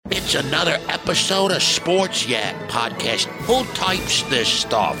It's another episode of Sports Yak Podcast. Who types this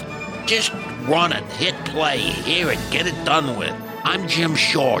stuff? Just run it, hit play, hear it, get it done with. I'm Jim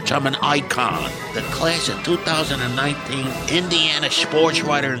Shorts. I'm an icon. The class of 2019 Indiana sports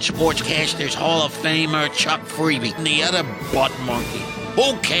writer and sportscasters Hall of Famer Chuck Freebie and the other butt monkey.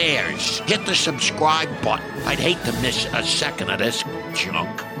 Who cares? Hit the subscribe button. I'd hate to miss a second of this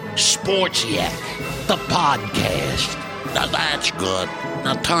junk. Sports Yak, the podcast. Now that's good.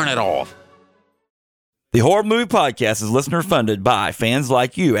 Now turn it off. The Horror Movie Podcast is listener funded by fans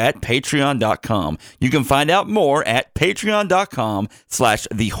like you at patreon.com. You can find out more at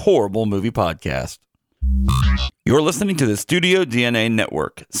patreon.com/The Horrible Movie Podcast. You're listening to the Studio DNA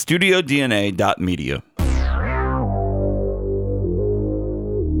Network, studiodna.media.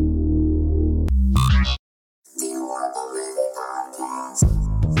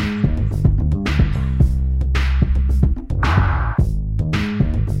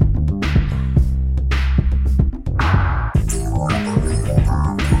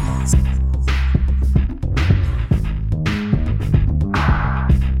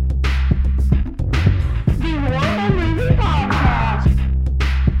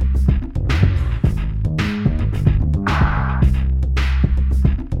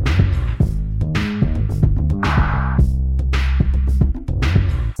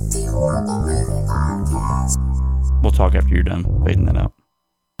 We'll talk after you're done fading that out.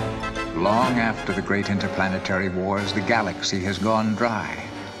 Long after the great interplanetary wars, the galaxy has gone dry.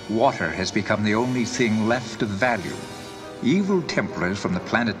 Water has become the only thing left of value. Evil Templars from the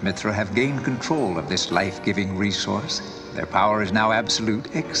planet Mithra have gained control of this life-giving resource. Their power is now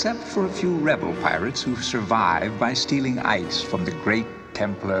absolute, except for a few rebel pirates who survive by stealing ice from the great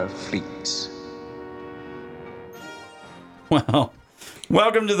Templar fleets. Well,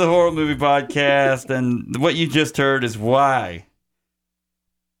 welcome to the Horror Movie Podcast, and what you just heard is why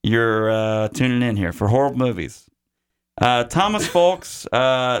you're tuning in here for horror movies. Thomas Fulks,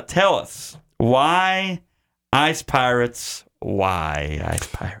 tell us, why Ice Pirates? Why Ice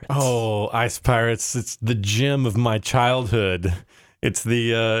Pirates? Oh, Ice Pirates! It's the gem of my childhood. It's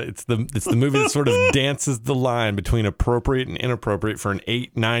the movie that sort of dances the line between appropriate and inappropriate for an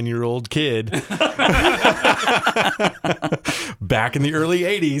 8-9-year-old kid back in the early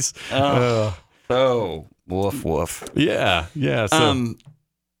 80s. So woof woof. Yeah. So.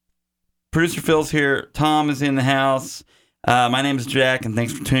 Producer Phil's here. Tom is in the house. My name is Jack, and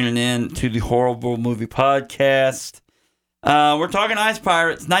thanks for tuning in to the Horrible Movie Podcast. We're talking Ice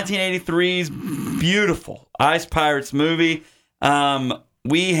Pirates, 1983's beautiful Ice Pirates movie.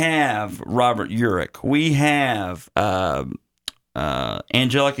 We have Robert Urich. We have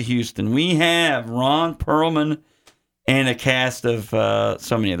Angelica Huston. We have Ron Perlman and a cast of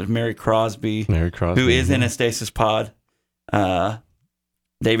so many others. Mary Crosby, who is in a Stasis Pod.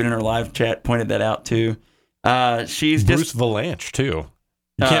 David in her live chat pointed that out too. She's Bruce Valanche too.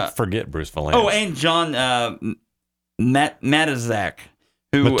 You can't forget Bruce Valanche. Oh, and John Matizak.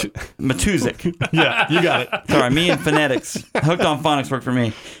 Matuzik. Yeah, you got it. Sorry, me and phonetics. Hooked on Phonics work for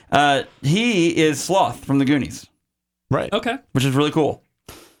me. He is Sloth from the Goonies. Right. Okay. Which is really cool.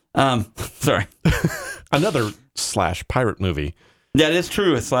 Sorry. Another / pirate movie. Yeah, it is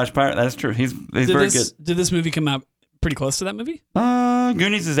true. A / pirate. That is true. He's very good. Did this movie come out pretty close to that movie?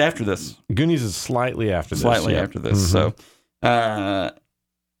 Goonies is after this. Goonies is slightly after this. After this. Mm-hmm. So,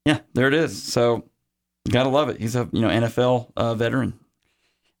 yeah, there it is. So, you gotta love it. He's a NFL veteran.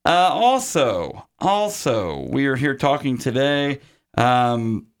 Also, we are here talking today,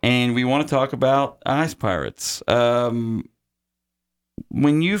 and we want to talk about Ice Pirates. When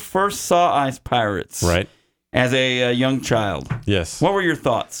you first saw Ice Pirates, right, as a young child, yes, what were your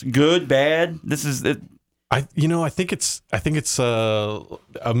thoughts? Good, bad? This is it. I think it's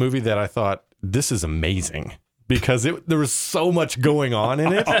a movie that I thought, this is amazing, because there was so much going on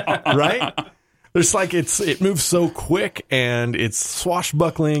in it, right? There's it moves so quick, and it's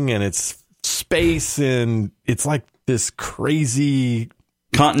swashbuckling, and it's space, and it's like this crazy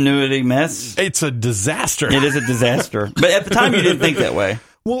continuity mess. It's a disaster. It is a disaster. But at the time, you didn't think that way.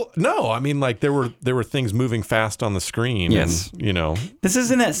 Well, no. I mean, there were things moving fast on the screen. Yes. And, this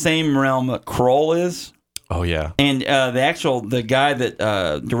is in that same realm that Kroll is. Oh, yeah. And the guy that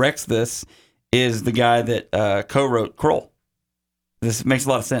directs this is the guy that co-wrote Kroll. This makes a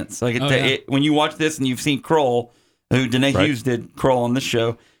lot of sense. When you watch this and you've seen Kroll, who Danae Hughes did Kroll on this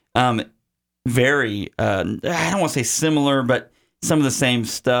show, very, I don't want to say similar, but some of the same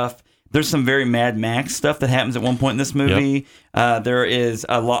stuff. There's some very Mad Max stuff that happens at one point in this movie. Yep. There is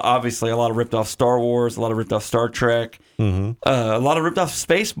obviously a lot of ripped off Star Wars, a lot of ripped off Star Trek, a lot of ripped off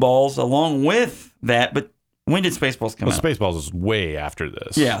Spaceballs along with that. But When did Spaceballs come out? Spaceballs is way after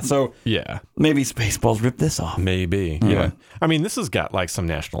this. Yeah, so maybe Spaceballs ripped this off. Maybe. Yeah. I mean, this has got like some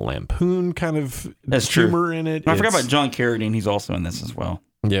National Lampoon kind of That's humor true. in it. I forgot about John Carradine. He's also in this as well.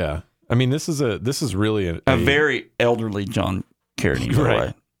 Yeah. I mean, this is really a very elderly John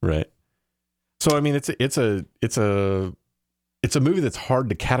Carradine. Right. So I mean, it's a movie that's hard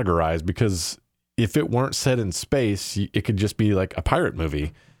to categorize because if it weren't set in space, it could just be like a pirate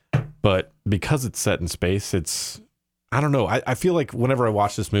movie. But because it's set in space, I don't know. I feel like whenever I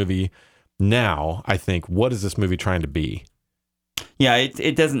watch this movie now, I think, what is this movie trying to be? Yeah,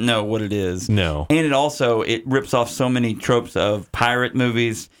 it doesn't know what it is. No. And it rips off so many tropes of pirate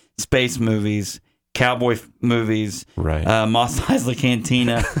movies, space movies, cowboy movies, right? Mos Eisley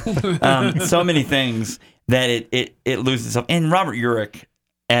Cantina, so many things that it loses itself. And Robert Urich,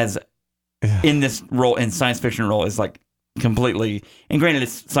 as in this role, in science fiction role, is like completely. And granted,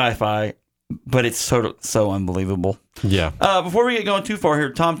 it's sci-fi, but it's so unbelievable. Yeah. Before we get going too far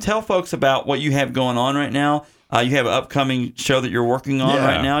here, Tom, tell folks about what you have going on right now. You have an upcoming show that you're working on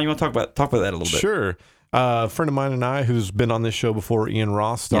right now. You want to talk about that a little bit? Sure. A friend of mine and I, who's been on this show before, Ian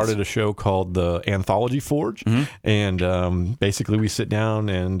Ross, started a show called the Anthology Forge. And basically we sit down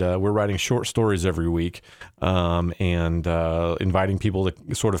and we're writing short stories every week and inviting people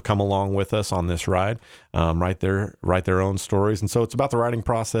to sort of come along with us on this ride, write their own stories. And so it's about the writing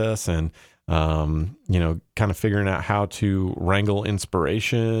process and, kind of figuring out how to wrangle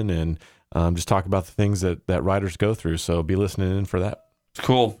inspiration and just talk about the things that writers go through. So be listening in for that.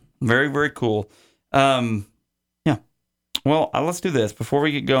 Cool. Very, very cool. Yeah. Well, let's do this. Before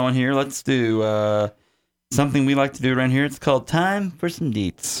we get going here, let's do something we like to do around here. It's called Time for Some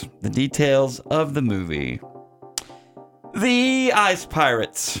Deets. The details of the movie. The Ice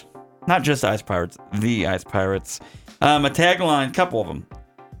Pirates. Not just Ice Pirates. The Ice Pirates. A tagline, couple of them.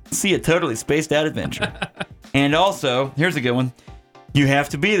 See a totally spaced out adventure. And also, here's a good one. You have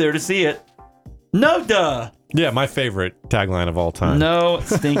to be there to see it. No duh. Yeah, my favorite tagline of all time. No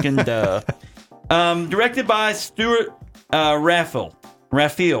stinking duh. Directed by Stuart Raphael,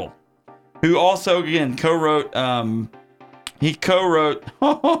 who also again co-wrote. He co-wrote.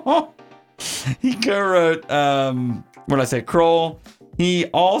 What did I say? Kroll. He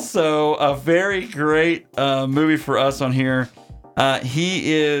also a very great movie for us on here.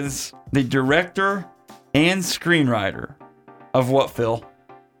 He is the director and screenwriter of what, Phil?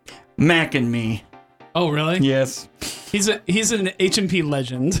 Mac and Me. Oh, really? Yes. He's an H&P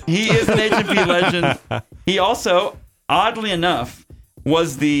legend. He is an H&P legend. He also, oddly enough,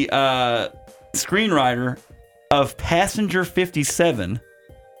 was the screenwriter of Passenger 57,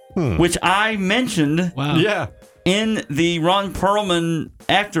 which I mentioned in the Ron Perlman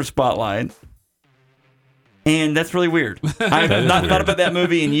actor spotlight. And that's really weird. I've not thought about that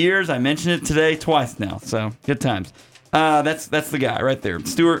movie in years. I mentioned it today twice now. So good times. That's the guy right there,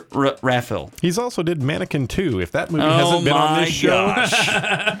 Stuart Raphael. He's also did Mannequin 2. If that movie hasn't been on this show,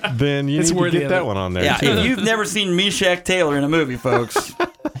 then you need to get that one on there. Yeah, too. if you've never seen Meshack Taylor in a movie, folks,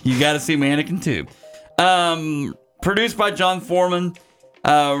 you got to see Mannequin 2. Produced by John Foreman,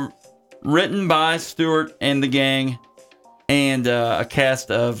 written by Stuart and the gang, and a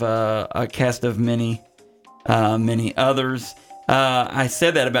cast of many others. I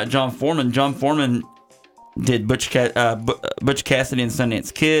said that about John Foreman. John Foreman did Butch Cassidy and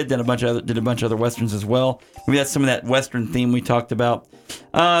Sundance Kid. Did a bunch of other westerns as well. Maybe that's some of that western theme we talked about.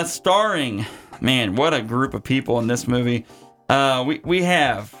 Starring, man, what a group of people in this movie. We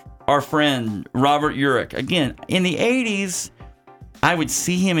have our friend Robert Urich. Again, in the 80s, I would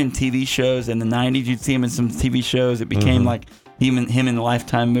see him in TV shows. In the 90s, you'd see him in some TV shows. It became like him in the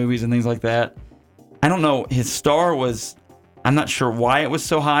Lifetime movies and things like that. I don't know. His star was, I'm not sure why it was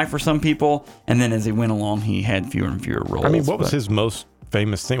so high for some people. And then as he went along, he had fewer and fewer roles. I mean, what was his most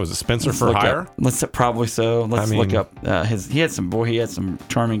famous thing? Was it Spencer for Hire? Probably so. Let's look up his. He had some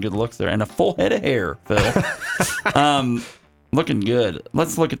charming good looks there and a full head of hair, Phil. Looking good.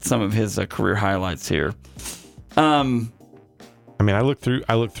 Let's look at some of his career highlights here. I mean, I looked through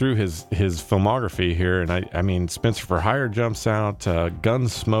his filmography here, and I mean, Spencer for Hire jumps out,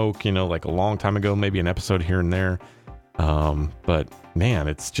 Gunsmoke, like a long time ago, maybe an episode here and there. But man,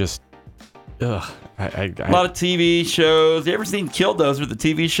 it's just, a lot of TV shows. You ever seen Killdozer, the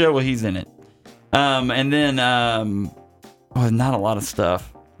TV show? Well, he's in it. And then, not a lot of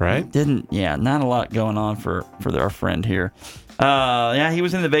stuff. Right? Not a lot going on for our friend here. He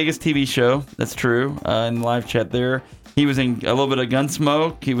was in the Vegas TV show. That's true. In the live chat there. He was in a little bit of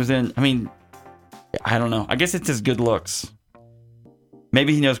Gunsmoke. He was in, I don't know. I guess it's his good looks.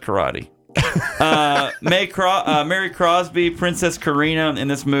 Maybe he knows karate. Mary Crosby, Princess Karina in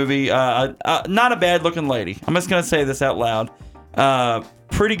this movie. Not a bad looking lady. I'm just gonna say this out loud.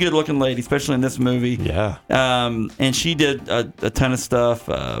 Pretty good looking lady, especially in this movie. Yeah. And she did a ton of stuff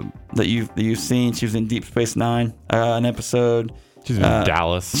that you've seen. She was in Deep Space Nine, an episode. She's in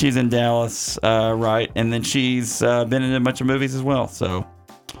Dallas. She's in Dallas, right? And then she's been in a bunch of movies as well. So,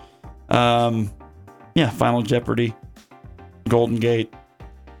 Final Jeopardy, Golden Gate.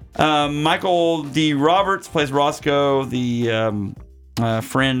 Michael D. Roberts plays Roscoe, the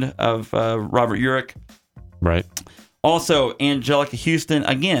friend of Robert Urich. Right. Also, Angelica Huston.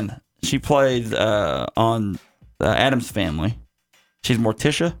 Again, she played on Addams Family. She's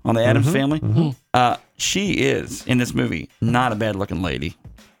Morticia on the Addams Family. Mm-hmm. She is, in this movie, not a bad-looking lady.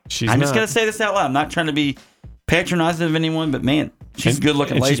 I'm just going to say this out loud. I'm not trying to be patronizing of anyone, but man, she's a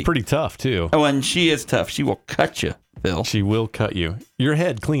good-looking lady. She's pretty tough, too. Oh, and she is tough. She will cut you, Phil. She will cut you. Your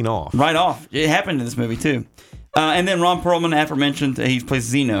head clean off. Right off. It happened in this movie, too. And then Ron Perlman, aforementioned, he plays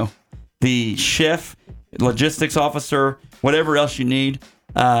Zeno, the chef, logistics officer, whatever else you need,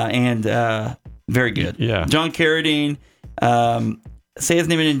 and very good. Yeah. John Carradine, say his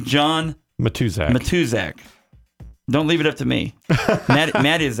name again, John Matuzak. Don't leave it up to me.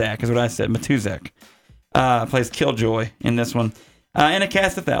 Matuzak is what I said. Matuzak plays Killjoy in this one, and a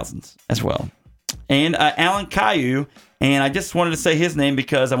cast of thousands as well. And Alan Caillou, and I just wanted to say his name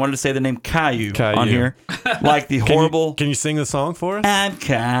because I wanted to say the name Caillou on here, like the horrible. Can you sing the song for us? I'm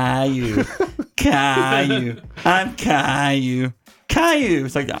Caillou. Caillou. I'm Caillou. Caillou.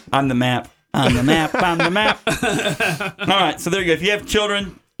 It's like, I'm the map. I'm the map. I'm the map. All right, so there you go. If you have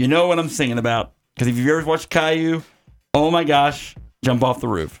children, you know what I'm singing about. Because if you've ever watched Caillou, oh my gosh, jump off the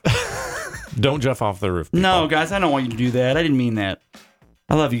roof. Don't jump off the roof. People. No, guys, I don't want you to do that. I didn't mean that.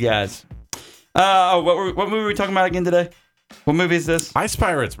 I love you guys. What movie were we talking about again today? What movie is this? Ice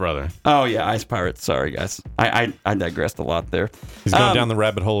Pirates, brother. Oh, yeah, Ice Pirates. Sorry, guys. I digressed a lot there. He's going down the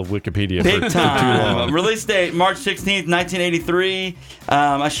rabbit hole of Wikipedia big for time. too long. Release date, March 16th, 1983.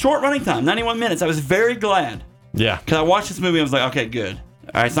 A short running time, 91 minutes. I was very glad. Yeah. Because I watched this movie and I was like, okay, good.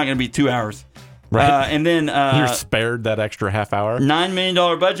 All right, it's not going to be 2 hours. Right. And then... You're spared that extra half hour. $9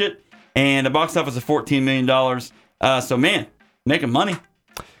 million budget and a box office of $14 million. So, man, making money.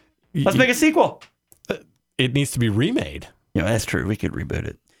 Let's make a sequel. It needs to be remade. Yeah, that's true. We could reboot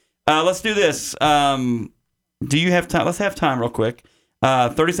it. Let's do this. Do you have time? Let's have time real quick.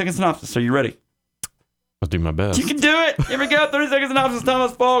 30-second synopsis. Are you ready? I'll do my best. You can do it. Here we go. 30-second synopsis.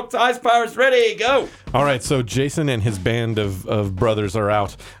 Thomas Fulks, Ice Pirates, ready, go. All right, so Jason and his band of brothers are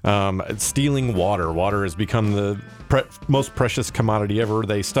out stealing water. Water has become the most precious commodity ever.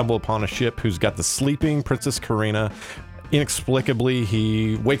 They stumble upon a ship who's got the sleeping Princess Karina. Inexplicably,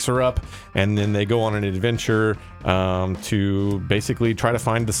 he wakes her up, and then they go on an adventure to basically try to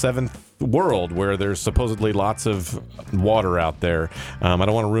find the seventh world where there's supposedly lots of water out there. I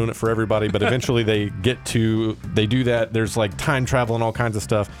don't want to ruin it for everybody, but eventually they do that. There's like time travel and all kinds of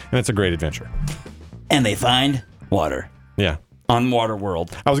stuff, and it's a great adventure. And they find water. Yeah. On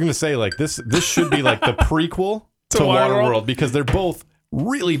Waterworld. I was going to say, like, this should be like the prequel to Waterworld because they're both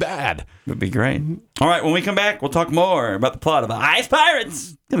really bad. Would be great. All right, when we come back, we'll talk more about the plot of Ice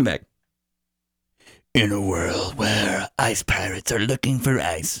Pirates. Coming back. In a world where ice pirates are looking for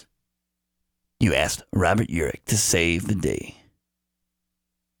ice, you asked Robert Urich to save the day,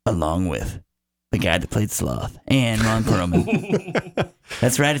 along with the guy that played Sloth and Ron Perlman.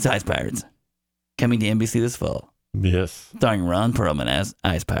 That's right, it's Ice Pirates. Coming to NBC this fall. Yes. Starring Ron Perlman as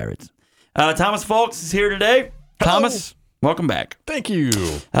Ice Pirates. Thomas Fulks is here today. Hello. Thomas, welcome back. Thank you.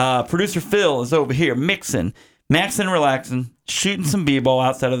 Producer Phil is over here mixing, maxing, relaxing, shooting some b-ball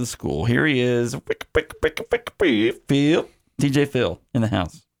outside of the school. Here he is. Phil. DJ Phil in the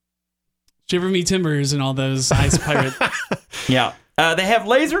house. Shiver Me Timbers and all those Ice Pirate. Yeah. They have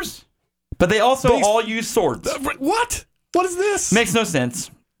lasers, but they also all use swords. What? What is this? Makes no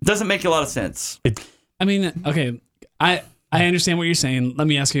sense. Doesn't make a lot of sense. I mean, okay, I understand what you're saying. Let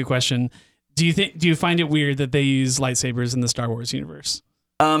me ask you a question. Do you find it weird that they use lightsabers in the Star Wars universe?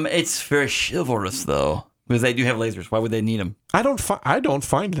 It's very chivalrous though, because they do have lasers. Why would they need them? I don't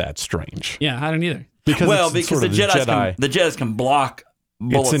find that strange. Yeah, I don't either. Because the Jedis can block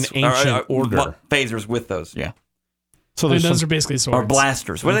bullets. It's an ancient order. Phasers with those, yeah. So those are basically swords. Or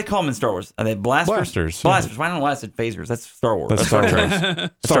blasters. What do they call them in Star Wars? Are they blasters? Blasters. Blasters. Why don't I said phasers? That's Star Wars. That's Star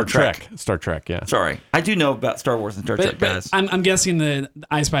Trek. Star Trek, yeah. Sorry. I do know about Star Wars and Star Trek, guys. I'm guessing the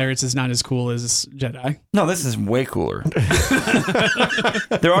Ice Pirates is not as cool as Jedi. No, this is way cooler.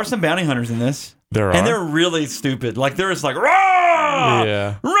 There are some bounty hunters in this. There are. And they're really stupid. Like, they're just like, roar!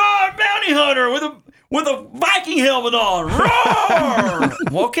 Yeah. Roar, bounty hunter with a Viking helmet on.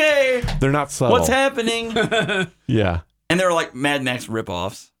 Roar! Okay. They're not subtle. What's happening? Yeah. And they're like Mad Max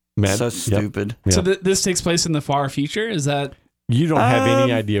ripoffs. So stupid. Yep. So this takes place in the far future? Is that... You don't have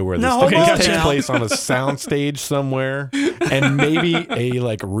any idea where this takes place on a soundstage somewhere, and maybe a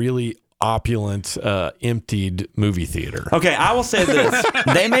like really opulent, emptied movie theater. Okay, I will say this: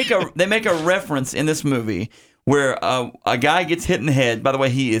 they make a reference in this movie where a guy gets hit in the head. By the way,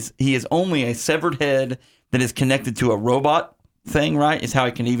 he is only a severed head that is connected to a robot thing. Right, is how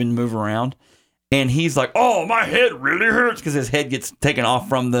he can even move around. And he's like, "Oh, my head really hurts," because his head gets taken off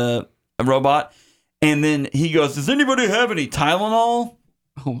from the robot. And then he goes, "Does anybody have any Tylenol?"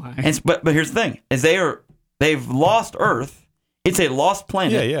 Oh my! But here's the thing: is they've lost Earth. It's a lost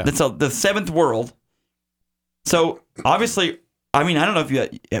planet. Yeah, yeah. That's the seventh world. So obviously, I mean, I don't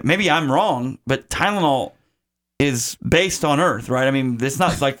know if maybe I'm wrong, but Tylenol is based on Earth, right? I mean, it's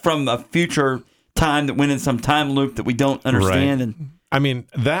not like from a future time that went in some time loop that we don't understand. Right. And I mean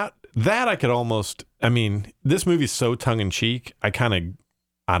that I could almost. I mean, this movie's so tongue in cheek.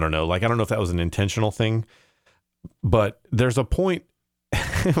 I don't know. Like, I don't know if that was an intentional thing, but there's a point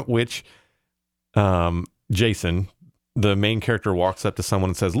which Jason, the main character, walks up to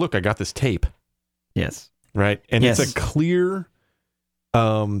someone and says, "Look, I got this tape." yes, Right. And Yes. it's a clear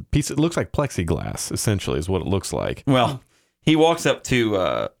piece. It looks like plexiglass, essentially, is what it looks like. well, he walks up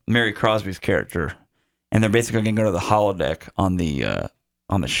to Mary Crosby's character, and they're basically going to go to the holodeck on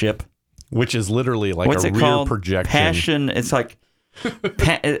the ship. Which is literally like What's a it rear called? projection. Passion. It's like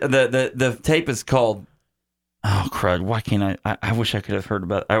the tape is called. Oh crud! Why can't I wish I could have heard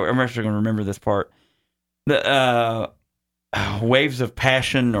about it. I'm actually going to remember this part. The waves of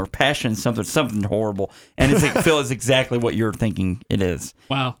passion or passion something horrible, and it's Phil is exactly what you're thinking it is.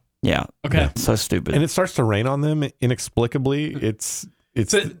 Wow. Yeah. Okay. So stupid. And it starts to rain on them inexplicably. It's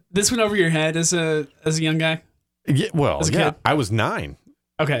So this went over your head as a young guy? yeah, well, as a yeah. kid? I was 9.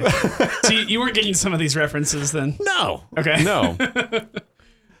 Okay. So you weren't getting some of these references then? No. Okay. No.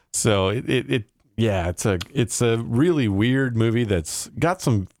 So it's a really weird movie that's got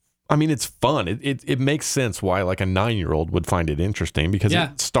some. I mean, it's fun. It makes sense why like a 9-year-old would find it interesting because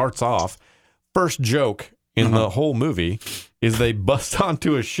Yeah. it starts off. First joke in the whole movie is they bust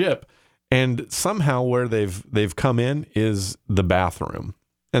onto a ship, and somehow where they've come in is the bathroom,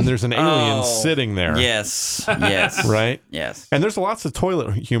 and there's an alien sitting there. Yes. Right. Yes. And there's lots of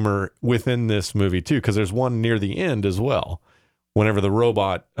toilet humor within this movie too, because there's one near the end as well. Whenever the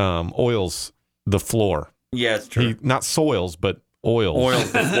robot oils the floor, Yeah, it's true. he not soils but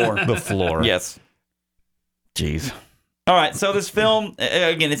oils the floor. the floor. Yes. Jeez. All right. So this film,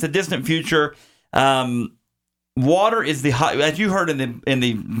 again, it's a distant future. Water is as you heard in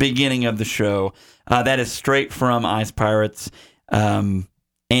the beginning of the show. That is straight from Ice Pirates, and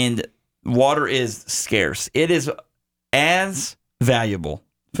water is scarce. It is as valuable,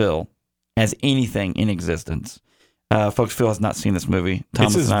 Phil, as anything in existence. Folks, Phil has not seen this movie.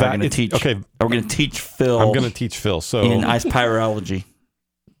 Thomas and I are going to teach. Okay, we're going to teach Phil. I'm going to teach Phil. So in ice pyrology.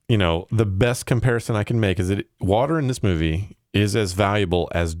 You know, the best comparison I can make is that water in this movie is as valuable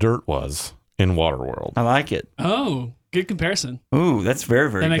as dirt was in Waterworld. I like it. Oh, good comparison. Ooh, that's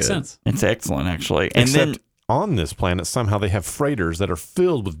very, very good. That makes sense. It's excellent, actually. And Except then, on this planet, somehow they have freighters that are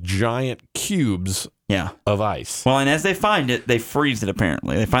filled with giant cubes yeah. of ice. Well, and as they find it, they freeze it,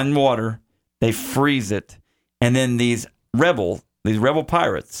 apparently. They find water, they freeze it, and then these rebel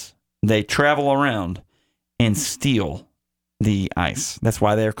pirates, they travel around and steal the ice. That's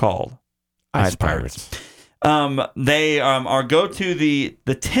why they're called Ice Pirates. They go to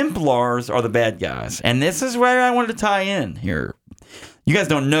the Templars are the bad guys, and this is where I wanted to tie in here. You guys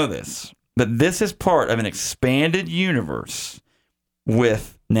don't know this, but this is part of an expanded universe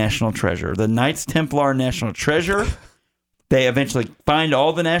with National Treasure. The Knights Templar National Treasure. They eventually find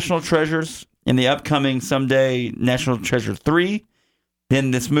all the National Treasures in the upcoming someday National Treasure 3. Then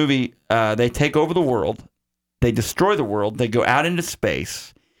this movie, they take over the world. They destroy the world. They go out into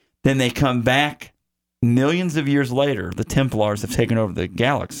space. Then they come back millions of years later. The Templars have taken over the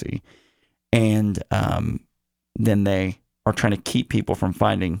galaxy. And then they are trying to keep people from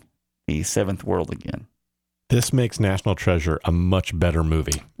finding the seventh world again. This makes National Treasure a much better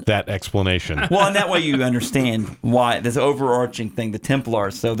movie. That explanation. Well, and that way you understand why this overarching thing, the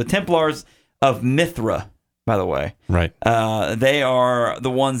Templars. So the Templars of Mithra, by the way. Right. They are the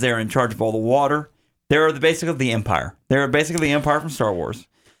ones that are in charge of all the water. They're basically the Empire. They're basically the Empire from Star Wars.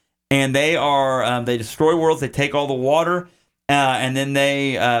 And they are they destroy worlds. They take all the water, and then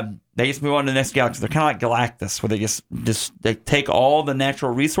they just move on to the next galaxy. They're kind of like Galactus, where they take all the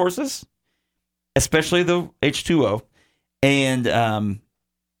natural resources, especially the H2O, and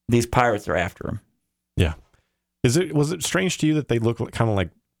these pirates are after them. Yeah. Was it strange to you that they look kind of like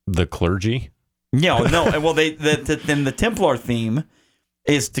the clergy? Yeah, no. Well, then the Templar theme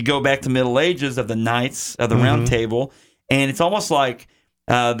is to go back to Middle Ages of the Knights of the Round Table, and it's almost like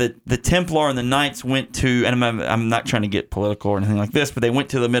the Templar and the Knights went to, and I'm not trying to get political or anything like this, but they went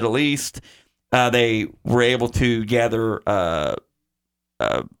to the Middle East. They were able to gather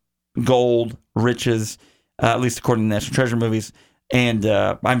gold, riches, at least according to National Treasure movies. And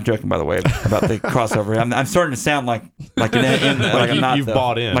I'm joking, by the way, about the crossover. I'm starting to sound like I'm not. You've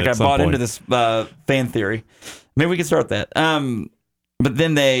bought in. Like I bought into this fan theory. Maybe we could start that. But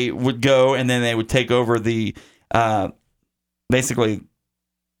then they would go, and then they would take over the basically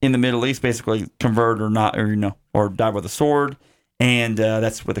in the Middle East, basically convert or die with a sword, and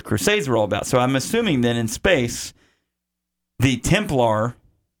that's what the Crusades were all about. So I'm assuming then in space, the Templar,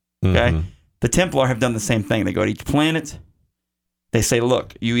 the Templar have done the same thing. They go to each planet. They say,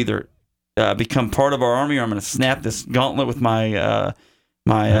 look, you either become part of our army, or I'm going to snap this gauntlet with my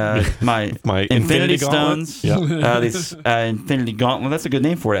Infinity Stones. Yep. This Infinity Gauntlet. That's a good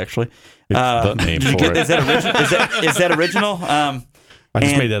name for it, actually. It's the name for it. Is that original? I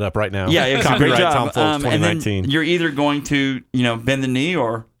just made that up right now. Yeah, it's a great job. Tom Fulks, 2019. And then you're either going to, bend the knee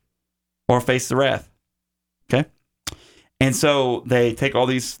or face the wrath. Okay? And so they take all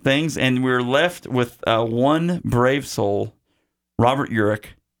these things, and we're left with one brave soul, Robert Urich,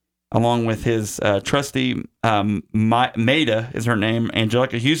 along with his trusty Maida is her name,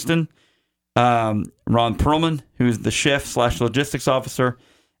 Angelica Huston, Ron Perlman, who's the chef / logistics officer,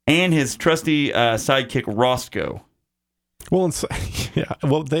 and his trusty sidekick Roscoe.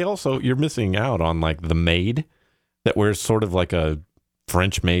 Well, they also, you're missing out on like the maid that wears sort of like a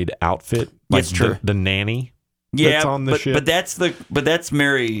French maid outfit. Like That's true. The nanny. Yeah, that's on the ship. But that's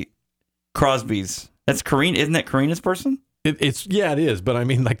Mary Crosby's. That's Karina. Isn't that Karina's person? It is. But I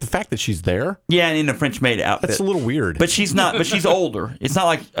mean, like the fact that she's there. Yeah, and in a French maid outfit. That's a little weird. But she's not. But she's older. It's not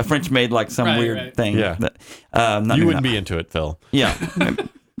like a French maid, like some weird thing. Yeah. That, you wouldn't be into it, Phil. Yeah.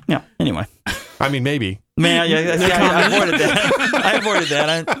 Yeah. Anyway. I mean, maybe. Man, I avoided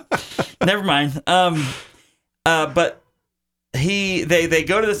that. Never mind. But they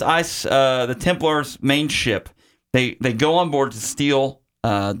go to this ice. The Templars' main ship. They go on board to steal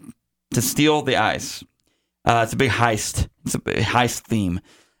the ice. It's a big heist. It's a big heist theme.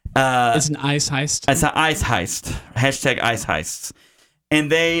 It's an ice heist. It's an ice heist. # ice heists.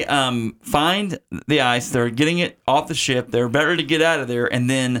 And they find the ice. They're getting it off the ship. They're better to get out of there. And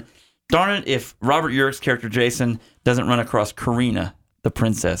then, darn it, if Robert Urich's character Jason doesn't run across Karina, the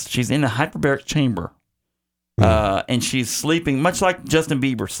princess. She's in a hyperbaric chamber. And she's sleeping, much like Justin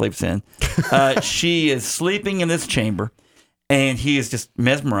Bieber sleeps in. She is sleeping in this chamber. And he is just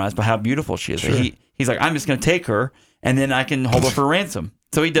mesmerized by how beautiful she is. Sure. He's like, I'm just going to take her, and then I can hold her for ransom.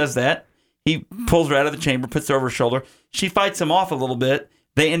 So he does that. He pulls her out of the chamber, puts her over her shoulder. She fights him off a little bit.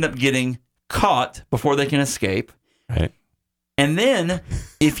 They end up getting caught before they can escape. Right. And then,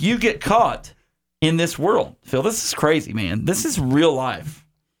 if you get caught in this world, Phil, this is crazy, man. This is real life.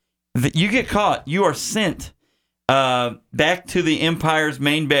 That you get caught, you are sent back to the Empire's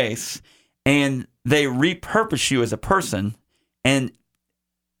main base, and they repurpose you as a person. And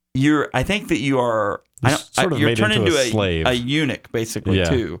I think that you are, you're turned into a slave, a eunuch, basically,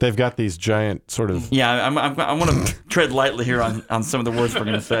 too. They've got these giant sort of. Yeah, I want to tread lightly here on some of the words we're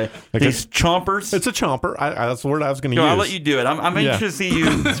going to say. Like these chompers. It's a chomper. That's the word I was going to use. I'll let you do it. I'm anxious to see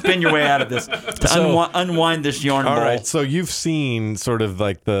you spin your way out of this, to unwind this yarn ball. All right, so you've seen sort of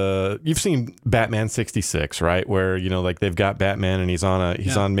like you've seen Batman 66, right? Where, like they've got Batman and he's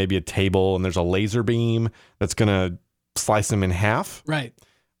on maybe a table and there's a laser beam that's going to slice him in half. Right.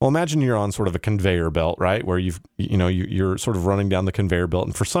 Well, imagine you're on sort of a conveyor belt, right? Where you're sort of running down the conveyor belt,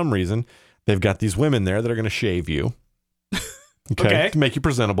 and for some reason, they've got these women there that are going to shave you. Okay. To make you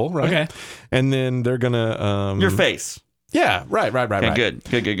presentable, right? Okay. And then they're going to your face. Yeah, right. Okay,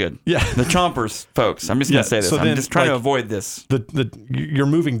 good. Yeah. The chompers, folks. I'm just going to say this. So I'm just trying to avoid this. You're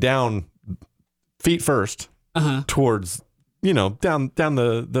moving down feet first towards, down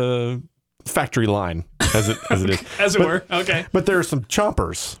the factory line. As it is. As it were. Okay. But there are some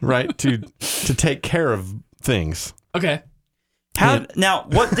chompers, right, to take care of things. Okay. Now,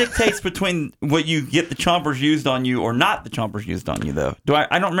 what dictates between what you get the chompers used on you or not the chompers used on you, though?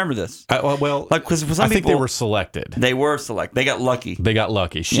 I don't remember this. Because I think they were selected. They were selected. They got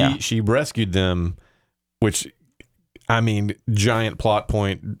lucky. She rescued them, which, I mean, giant plot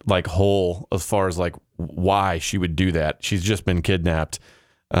point, like hole as far as like why she would do that. She's just been kidnapped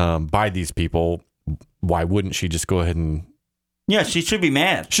by these people. Why wouldn't she just go ahead and... Yeah, she should be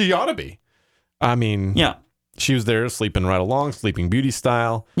mad. She ought to be. I mean... Yeah. She was there sleeping right along, Sleeping Beauty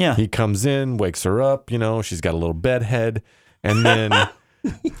style. Yeah. He comes in, wakes her up, she's got a little bed head. And then,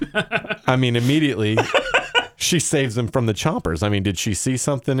 immediately she saves him from the chompers. Did she see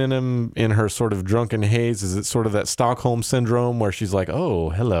something in him in her sort of drunken haze? Is it sort of that Stockholm syndrome where she's like, oh,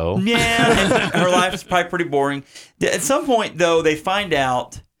 hello? Yeah, and her life is probably pretty boring. At some point, though, they find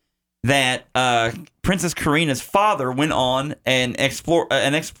out that Princess Karina's father went on an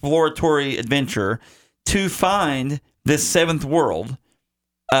exploratory adventure to find this seventh world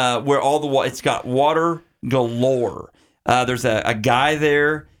where it's got water galore. There's a guy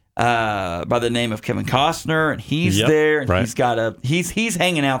there by the name of Kevin Costner, and he's there, and he's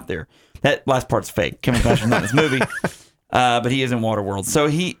hanging out there. That last part's fake. Kevin Costner's not in this movie, but he is in Waterworld. So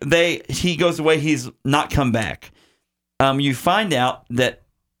he goes away. He's not come back. You find out that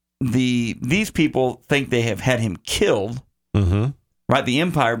these people think they have had him killed. Mm-hmm. Right, the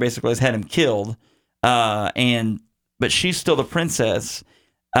Empire basically has had him killed, but she's still the princess,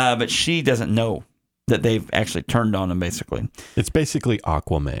 but she doesn't know that they've actually turned on him. Basically, it's basically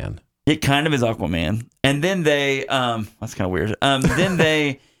Aquaman. It kind of is Aquaman, and then they that's kind of weird. Then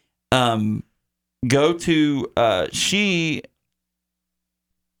they go to she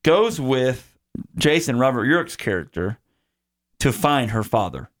goes with Jason, Robert Urich's character, to find her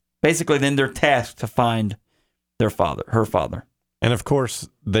father. Basically, then they're tasked to find her father. And of course,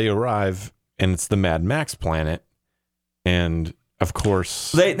 they arrive, and it's the Mad Max planet. And of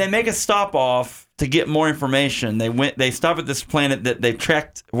course, they make a stop off to get more information. They stop at this planet that they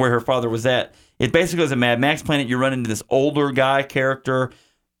tracked where her father was at. It basically is a Mad Max planet. You run into this older guy character,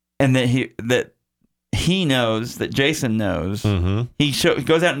 and that he knows that Jason knows. Mm-hmm. He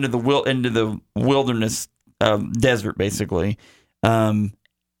goes out into the wilderness desert, basically.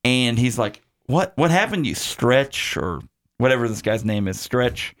 And he's like, what happened to you, Stretch, or whatever this guy's name is,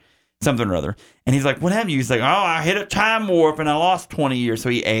 Stretch, something or other. And he's like, what happened to you? He's like, I hit a time warp and I lost 20 years. So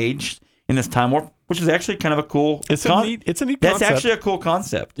he aged in this time warp, which is actually kind of a cool It's a neat concept. That's actually a cool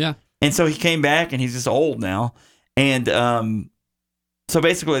concept. Yeah. And so he came back and he's just old now. And so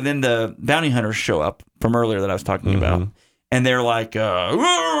basically then the bounty hunters show up from earlier that I was talking about. And they're like,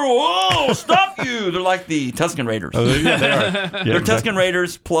 whoa, stop you. They're like the Tusken Raiders. Oh, yeah, they are. Yeah, They're exactly. Tusken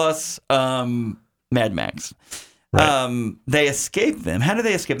Raiders plus Mad Max. Right. They escape them. How do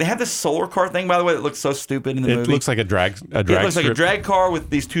they escape? They have this solar car thing, by the way, that looks so stupid in the movie. It looks like a drag It looks like a strip. drag car with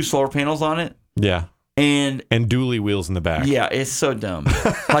these two solar panels on it. Yeah. And dually wheels in the back. yeah, it's so dumb.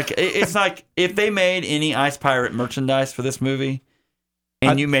 It's like if they made any Ice Pirate merchandise for this movie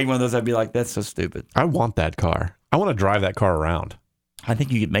and you made one of those, I'd be like, that's so stupid. I want that car. I want to drive that car around. I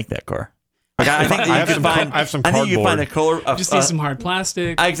think you could make that car. I think I have some I think you could find a cardboard. color. Just need some hard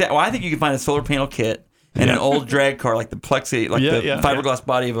plastic. Exactly. Well, I think you can find a solar panel kit and an old drag car, like the plexi, like the fiberglass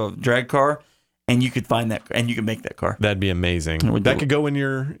body of a drag car, and you could find that, and you could make that car. That'd be amazing. That could go in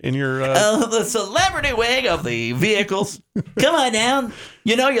your. The celebrity wing of the vehicles. Come on down.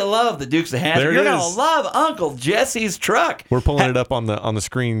 You know you love the Dukes of Hazzard. There it You're gonna is. love Uncle Jesse's truck. We're pulling it up on the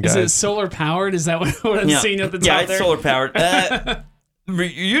screen, guys. Is it solar powered? Is that what I'm seeing at the top Yeah, it's there? solar powered.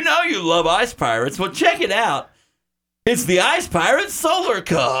 You know you love Ice Pirates. Well, check it out. It's the Ice Pirate solar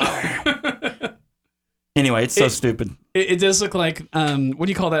car. Anyway, it's so stupid. It does look like what do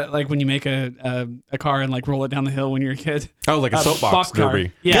you call that? Like when you make a car and like roll it down the hill when you're a kid. Oh, like a soapbox car.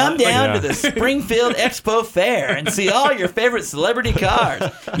 derby. Yeah, Come down Yeah. to the Springfield Expo Fair and see all your favorite celebrity cars.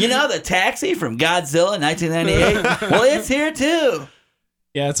 You know the taxi from Godzilla 1998? Well, it's here too.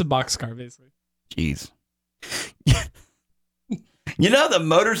 Yeah, it's a box car basically. Jeez. You know the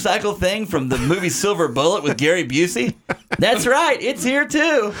motorcycle thing from the movie Silver Bullet with Gary Busey? That's right. It's here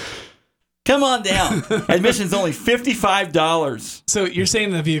too. Come on down. Admission's only $55. So you're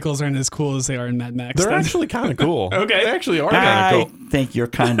saying the vehicles aren't as cool as they are in Mad Max? They're then? actually kind of cool. Okay. They actually are kind I of cool. think you're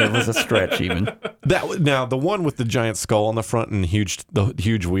kind of was a stretch even. Now the one with the giant skull on the front and the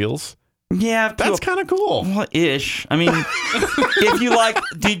huge wheels. Yeah, That's kind of cool. well, ish. I mean, if you like,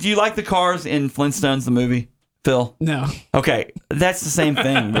 did you like the cars in Flintstones the movie, Phil? No. Okay, that's the same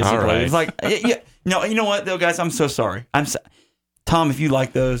thing. Basically, All right. it's like, yeah, no, you know what though, guys? I'm so sorry. Tom, if you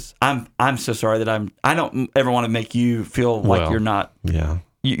like those, I'm so sorry that I don't ever want to make you feel like Well, you're not Yeah.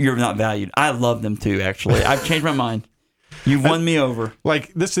 not valued. I love them too. Actually, I've changed my mind. You won me over.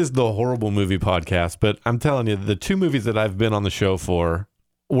 Like, this is the horrible movie podcast, but I'm telling you, the two movies that I've been on the show for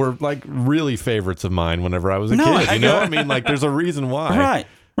were like really favorites of mine whenever I was a kid. I You know, know. I mean, like, there's a reason why.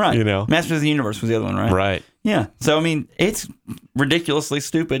 Right. You know? Masters of the Universe was the other one, right? Right. Yeah. So I mean, it's ridiculously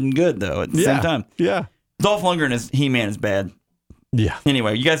stupid and good though at the same time. Yeah. Dolph Lundgren as He-Man is bad. Yeah.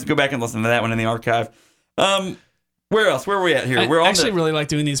 Anyway, you guys go back and listen to that one in the archive. Where else? Where are we at here? We're I on actually really like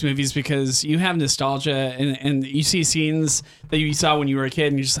doing these movies because you have nostalgia and you see scenes that you saw when you were a kid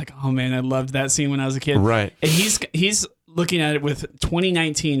and you're just like, oh man, I loved that scene when I was a kid. Right. And he's looking at it with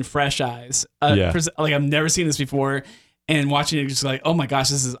 2019 fresh eyes. Yeah. Like I've never seen this before. And watching it, just like, oh my gosh,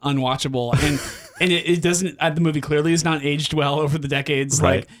 this is unwatchable. And it doesn't. The movie clearly has not aged well over the decades.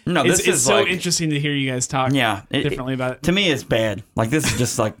 Right. Like, No, it's is so like, interesting to hear you guys talk. Differently about it. To me, it's bad. Like this is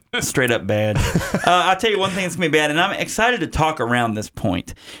just like straight up bad. I'll tell you one thing that's gonna be bad, and I'm excited to talk around this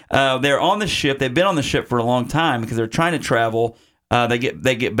point. They're on the ship. They've been on the ship for a long time because they're trying to travel. They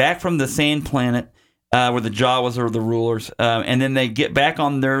get back from the sand planet where the Jawas are the rulers, and then they get back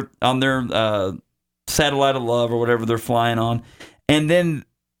on their satellite of love or whatever they're flying on, and then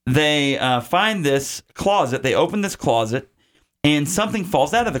they find this closet. They open this closet, and something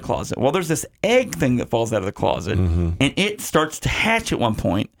falls out of the closet. Well, there's this egg thing that falls out of the closet, and it starts to hatch at one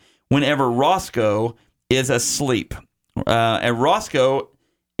point whenever Roscoe is asleep. And Roscoe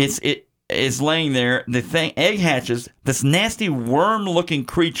is laying there. The egg hatches. This nasty worm-looking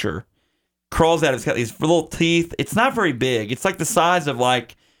creature crawls out. It's got these little teeth. It's not very big. It's like the size of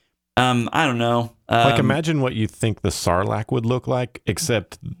like I don't know. Like imagine what you think the Sarlacc would look like,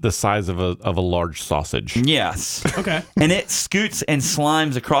 except the size of a large sausage. Yes. Okay. And it scoots and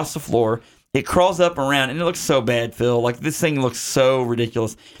slimes across the floor. It crawls up around, and it looks so bad, Phil. Like this thing looks so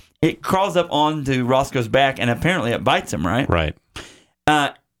ridiculous. It crawls up onto Roscoe's back, and apparently it bites him, right? Right.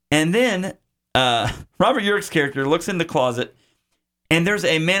 And then Robert Urich's character looks in the closet, and there's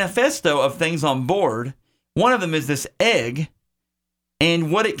a manifesto of things on board. One of them is this egg.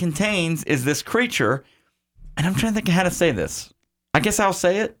 And what it contains is this creature, and I'm trying to think of how to say this. I guess I'll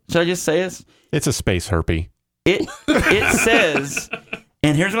say it. Should I just say it? It's a space herpy. It says,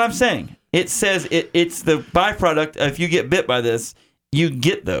 and here's what I'm saying. It says it's the byproduct. If you get bit by this, you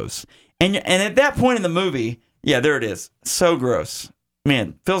get those. And at that point in the movie, yeah, there it is. So gross.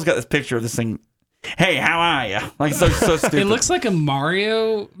 Man, Phil's got this picture of this thing. Hey, how are you? Like so stupid. It looks like a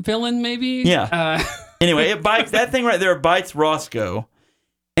Mario villain, maybe. Yeah. Anyway, it bites that thing right there. Bites Roscoe.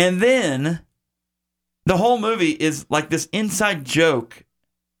 And then the whole movie is like this inside joke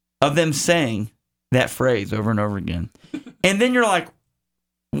of them saying that phrase over and over again. And then you're like,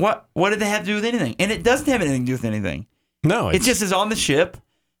 what did they have to do with anything? And it doesn't have anything to do with anything. No. It just is on the ship.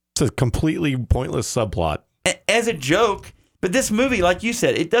 It's a completely pointless subplot. As a joke. But this movie, like you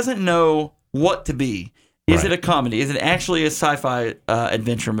said, it doesn't know what to be. Is it a comedy? Is it actually a sci-fi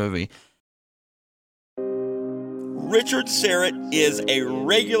adventure movie? Richard Serrett is a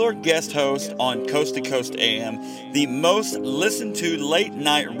regular guest host on Coast to Coast AM, the most listened to late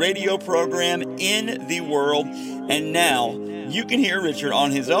night radio program in the world. And now you can hear Richard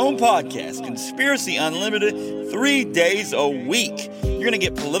on his own podcast, Conspiracy Unlimited, 3 days a week. You're going to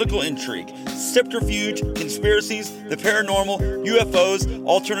get political intrigue, subterfuge, conspiracies, the paranormal, UFOs,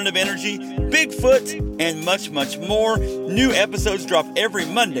 alternative energy, Bigfoot, and much, much more. New episodes drop every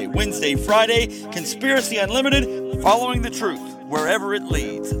Monday, Wednesday, Friday. Conspiracy Unlimited, following the truth wherever it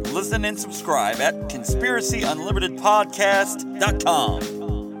leads. Listen and subscribe at conspiracyunlimitedpodcast.com.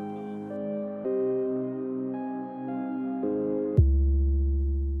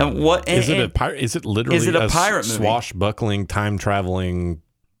 Is it literally is it a pirate movie? Swashbuckling, time traveling?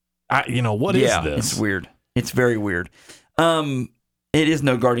 What is this? It's weird. It's very weird. It is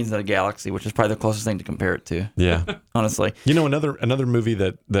no Guardians of the Galaxy, which is probably the closest thing to compare it to. Yeah, honestly. Another movie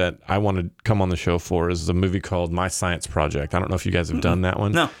that I want to come on the show for is a movie called My Science Project. I don't know if you guys have done that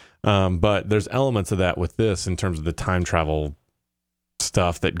one. No. But there's elements of that with this in terms of the time travel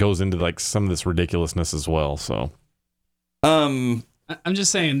stuff that goes into like some of this ridiculousness as well. So, I'm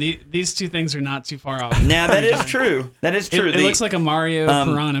just saying these two things are not too far off. Now that is true. That is true. It looks like a Mario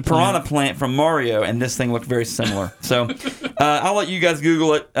piranha plant from Mario, and this thing looked very similar. So I'll let you guys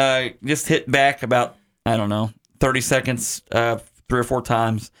Google it. Just hit back about 30 seconds, 3 or 4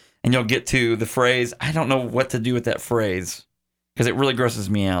 times, and you'll get to the phrase. I don't know what to do with that phrase because it really grosses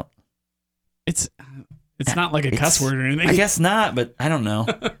me out. It's not like a cuss word or anything. I guess not, but I don't know.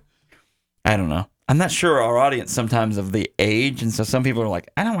 I'm not sure our audience sometimes of the age, and so some people are like,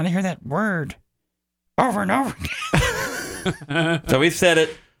 I don't want to hear that word over and over again. So we've said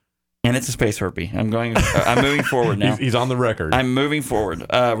it, and it's a space herpy. I'm moving forward now. He's on the record. I'm moving forward.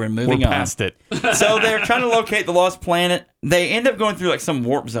 We're moving on. Past it. So they're trying to locate the lost planet. They end up going through like some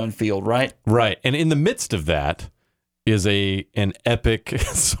warp zone field, right? Right. And in the midst of that is an epic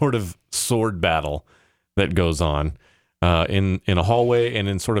sort of sword battle that goes on. In a hallway and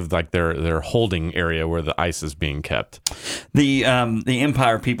in sort of like their holding area where the ice is being kept. The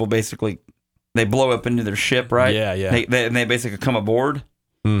Empire people basically they blow up into their ship, right? Yeah. They basically come aboard.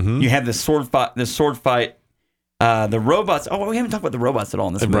 Mm-hmm. You have this sword fight The robots. Oh, we haven't talked about the robots at all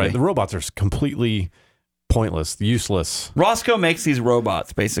in this movie. Right. The robots are completely pointless, useless. Roscoe makes these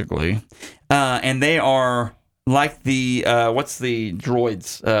robots basically, and they are like the what's the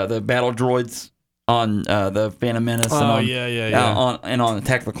droids, the battle droids on the Phantom Menace. Oh, and yeah. on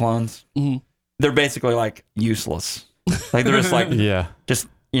Attack of the Clones. Mm-hmm. They're basically like useless. Like they're just like just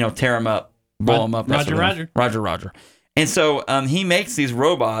tear them up, blow them up. Roger. And so he makes these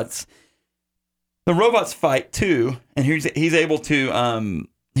robots. The robots fight too, and he's able to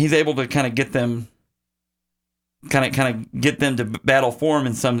kind of get them to battle for him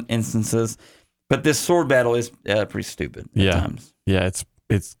in some instances. But this sword battle is pretty stupid at times. Yeah,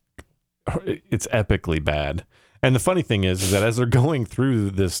 it's epically bad. And the funny thing is that as they're going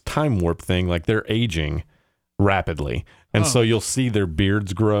through this time warp thing, like they're aging rapidly. And so you'll see their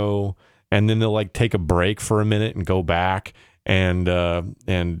beards grow, and then they'll like take a break for a minute and go back and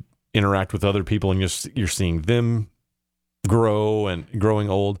interact with other people, and you're seeing them grow and growing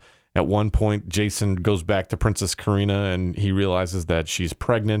old. At one point, Jason goes back to Princess Karina, and he realizes that she's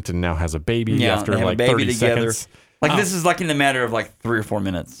pregnant and now has a baby after like 30 seconds. Like this is like in a matter of like 3 or 4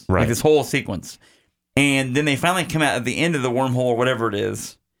 minutes. Right. Like this whole sequence. And then they finally come out at the end of the wormhole or whatever it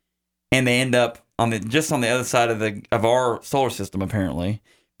is, and they end up on the other side of our solar system apparently,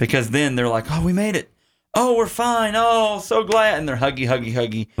 because then they're like, "Oh, we made it. Oh, we're fine. Oh, so glad." And they're huggy.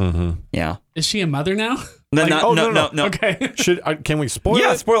 Mm-hmm. Yeah. Is she a mother now? No. Okay. Can we spoil it?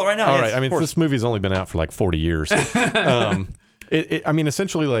 Yeah, spoil it right now. All yes, right. I mean, this movie's only been out for like 40 years. I mean,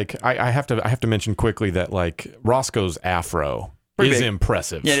 essentially, like I have to mention quickly that like Roscoe's afro is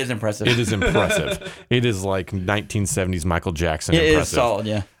impressive. Yeah, it is impressive. It is impressive. It is like 1970s Michael Jackson impressive. It is solid,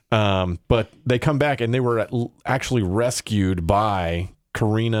 yeah. But they come back and they were actually rescued by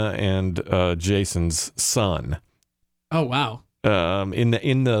Karina and Jason's son. Oh wow. In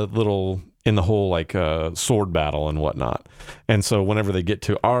the whole like sword battle and whatnot. And so whenever they get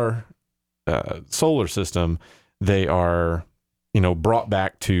to our solar system, they are brought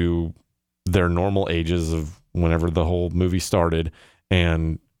back to their normal ages of whenever the whole movie started.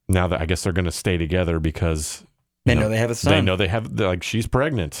 And now that I guess they're going to stay together because they know they have a son. They know they have, like, she's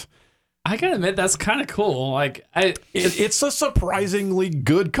pregnant. I gotta admit, that's kind of cool. Like, it's a surprisingly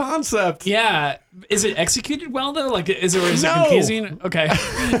good concept. Yeah, is it executed well though? Like, is it No. confusing? Okay.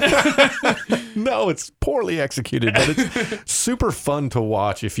 No, it's poorly executed, but it's super fun to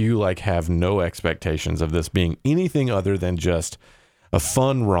watch if you like have no expectations of this being anything other than just a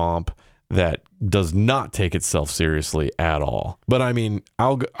fun romp that does not take itself seriously at all. But I mean,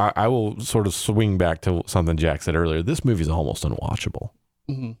 I will sort of swing back to something Jack said earlier. This movie is almost unwatchable.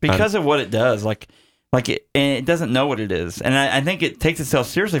 Because of what it does, like it doesn't know what it is, and I think it takes itself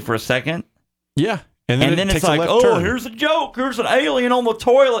seriously for a second. Yeah, and then it's like, oh, here's a joke. Here's an alien on the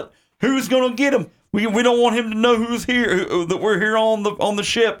toilet. Who's gonna get him? We don't want him to know who's here. That we're here on the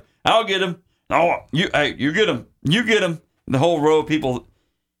ship. I'll get him. Oh, you get him. You get him. The whole row of people.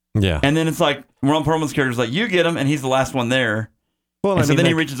 Yeah, and then it's like Ron Perlman's character's like, you get him, and he's the last one there. Well, and so then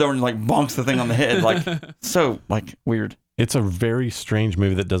he reaches over and like bonks the thing on the head, like so like weird. It's a very strange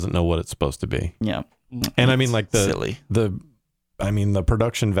movie that doesn't know what it's supposed to be. Yeah. And I mean, like silly. the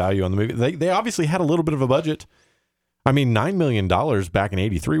production value on the movie, they obviously had a little bit of a budget. I mean, $9 million back in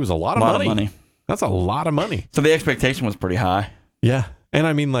 83 was a lot of money. That's a lot of money. So the expectation was pretty high. Yeah. And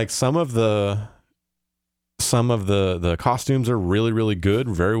I mean, like some of the costumes are really, really good,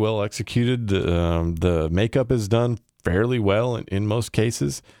 very well executed. The makeup is done fairly well in most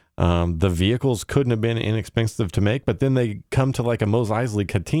cases. The vehicles couldn't have been inexpensive to make, but then they come to like a Mos Eisley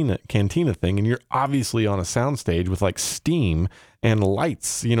cantina thing, and you're obviously on a soundstage with like steam and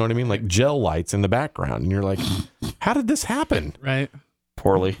lights, you know what I mean? Like gel lights in the background. And you're like, how did this happen? Right.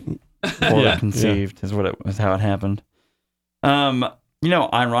 Poorly conceived is how it happened.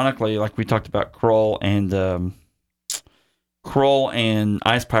 Ironically, like we talked about Kroll and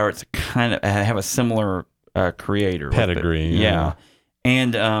Ice Pirates kind of have a similar creator. Pedigree. Yeah.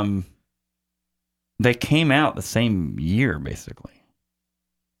 And they came out the same year, basically.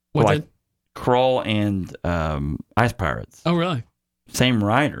 What like did? Kroll and Ice Pirates. Oh, really? Same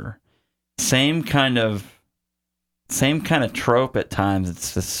writer. Same kind of trope at times.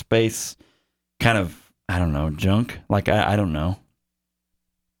 It's the space kind of, I don't know, junk. Like, I don't know.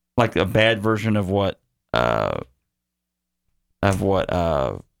 Like a bad version of what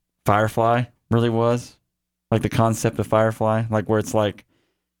Firefly really was. Like the concept of Firefly, like where it's like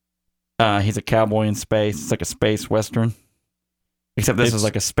he's a cowboy in space. It's like a space western, except this is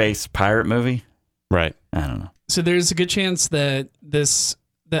like a space pirate movie. Right. I don't know. So there's a good chance that the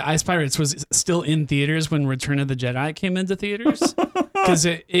Ice Pirates was still in theaters when Return of the Jedi came into theaters. because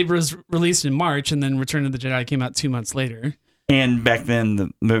it was released in March, and then Return of the Jedi came out 2 months later. And back then, the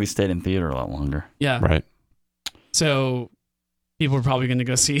movie stayed in theater a lot longer. Yeah. Right. So people were probably going to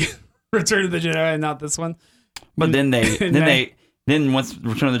go see Return of the Jedi and not this one. But then then once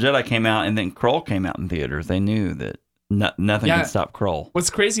Return of the Jedi came out and then Krull came out in theaters, they knew that nothing could stop Krull. What's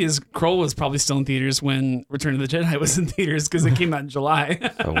crazy is Krull was probably still in theaters when Return of the Jedi was in theaters because it came out in July.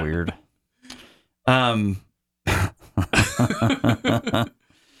 So weird.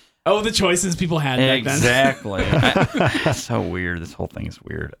 Oh, the choices people had back then. Exactly. So weird. This whole thing is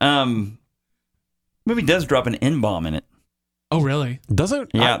weird. Movie does drop an N-bomb in it. Oh, really? Does it?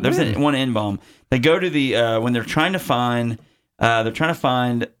 Yeah, there's one N-bomb. They go to the when they're trying to find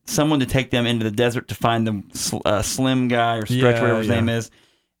someone to take them into the desert to find the slim guy or Stretch, whatever his name is.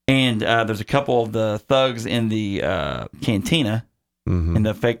 And there's a couple of the thugs in the cantina, in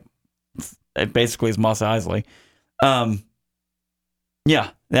the fake. It basically is Mos Eisley.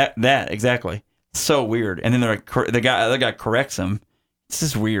 Yeah, that exactly. So weird. And then the other guy corrects him. It's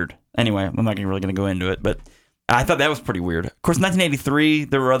just weird. Anyway, I'm not really going to go into it, but I thought that was pretty weird. Of course, 1983,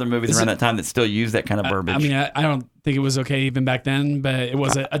 there were other movies around that time that still used that kind of verbiage. I mean, I don't think it was okay even back then, but it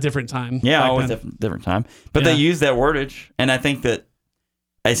was a different time. Yeah, always a different time. But they used that wordage, and I think that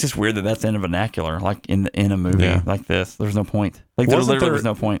it's just weird that that's in a vernacular, like in a movie like this. There's no point. Like there literally was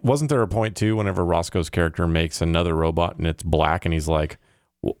no point. Wasn't there a point too whenever Roscoe's character makes another robot and it's black, and he's like,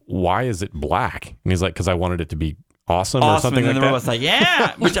 "Why is it black?" And he's like, "Because I wanted it to be awesome or something like that." And the robot's like,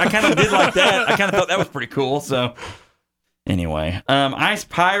 "Yeah," which I kind of did like that. I kind of thought that was pretty cool. So anyway, Ice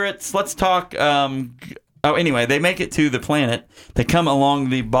Pirates. Let's talk. Anyway, they make it to the planet. They come along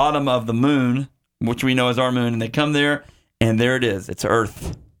the bottom of the moon, which we know is our moon, and they come there. And there it is. It's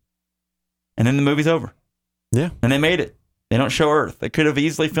Earth. And then the movie's over. Yeah. And they made it. They don't show Earth. They could have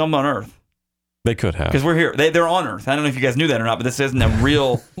easily filmed on Earth. They could have. Because we're here. They're on Earth. I don't know if you guys knew that or not, but this isn't a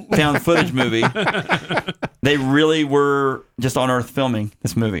real found footage movie. They really were just on Earth filming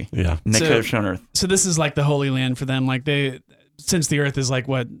this movie. Yeah. And they could have shown Earth. So this is like the Holy Land for them. Like since the Earth is like,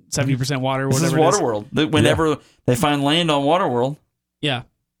 70% water or whatever. This is Waterworld. Whenever they find land on Waterworld. Yeah.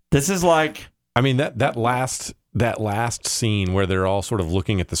 This is like. I mean, that last scene where they're all sort of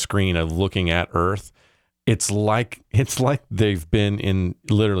looking at the screen of looking at Earth, it's like they've been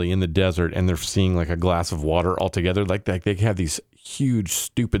literally in the desert and they're seeing like a glass of water all together. Like they have these huge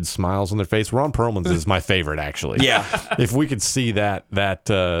stupid smiles on their face. Ron Perlman's is my favorite, actually. Yeah. If we could see that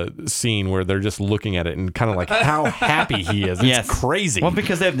scene where they're just looking at it and kind of like how happy he is. It's crazy. Well,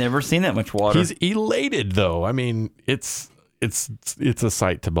 because they've never seen that much water. He's elated though. I mean, it's a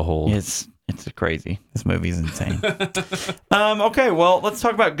sight to behold. It's crazy. This movie is insane. Okay, well, let's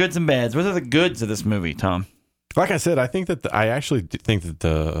talk about goods and bads. What are the goods of this movie, Tom? Like I said, I think that I actually think that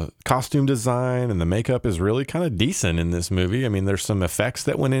the costume design and the makeup is really kind of decent in this movie. I mean, there's some effects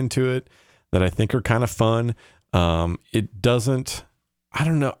that went into it that I think are kind of fun. It doesn't. I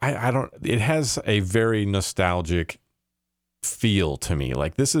don't know. I don't. It has a very nostalgic feel to me.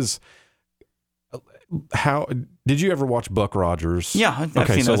 Like this is. How did you ever watch Buck Rogers? Yeah, I've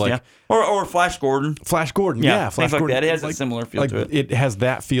seen those. Yeah, or Flash Gordon. Flash Gordon, yeah, Flash Gordon. Like that. It has a similar feel to it. It has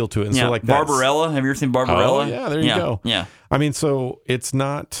that feel to it. And yeah, so like Barbarella. Have you ever seen Barbarella? Oh, yeah, there you go. Yeah, I mean, so it's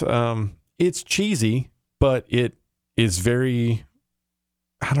not. It's cheesy, but it is very.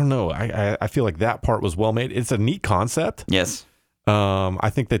 I don't know. I feel like that part was well made. It's a neat concept. Yes. I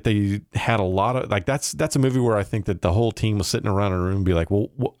think that they had a lot of like that's a movie where I think that the whole team was sitting around in a room and be like, well,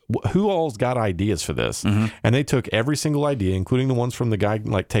 who all's got ideas for this? Mm-hmm. And they took every single idea, including the ones from the guy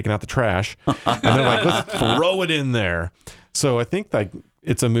like taking out the trash, and they're like, let's throw it in there. So I think like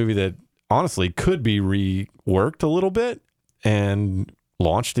it's a movie that honestly could be reworked a little bit and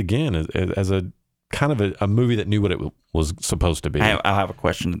launched again as a kind of a movie that knew what it was supposed to be. I'll have a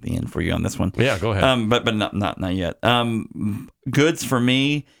question at the end for you on this one. Yeah, go ahead. But not yet. Goods for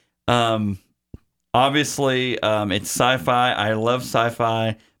me. Obviously, it's sci-fi. I love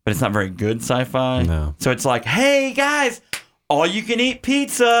sci-fi, but it's not very good sci-fi. No. So it's like, hey guys, all you can eat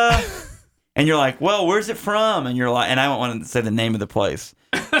pizza, and you're like, well, where's it from? And you're like, and I don't want to say the name of the place,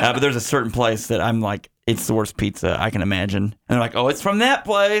 but there's a certain place that I'm like, it's the worst pizza I can imagine, and they're like, oh, it's from that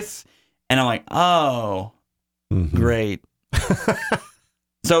place. And I'm like, oh, great.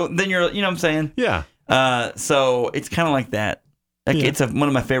 So then you know what I'm saying? Yeah. So it's kind of like that. Like it's one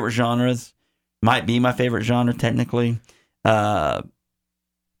of my favorite genres. Might be my favorite genre technically. Other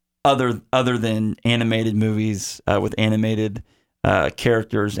than animated movies with animated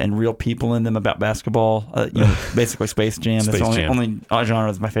characters and real people in them about basketball. Basically Space Jam. That's the only genre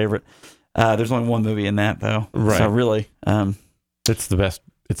that's my favorite. There's only one movie in that though. Right. So really, it's the best.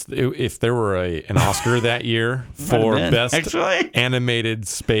 If there were an Oscar that year for best animated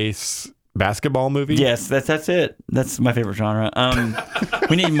space basketball movie, yes, that's it. That's my favorite genre.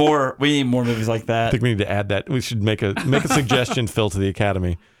 We need more movies like that. I think we need to add that. We should make a suggestion, Phil, to the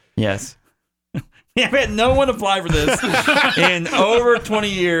Academy. Yes. Yeah, I've had no one apply for this in over 20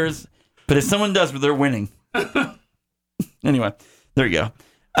 years, but if someone does, they're winning. Anyway, there you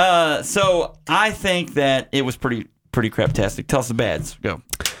go. So I think that it was pretty craptastic. Tell us the bads. Go.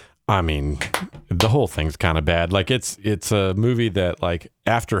 I mean, the whole thing's kind of bad. Like it's a movie that, like,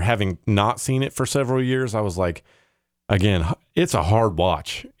 after having not seen it for several years, I was like, again, it's a hard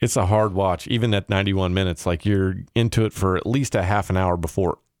watch. It's a hard watch. Even at 91 minutes, like, you're into it for at least a half an hour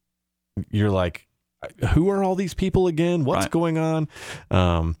before you're like, who are all these people again? What's going on?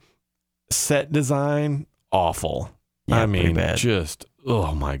 Set design, awful. Yeah, I mean, bad. just,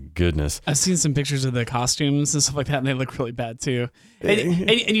 oh my goodness. I've seen some pictures of the costumes and stuff like that, and they look really bad too.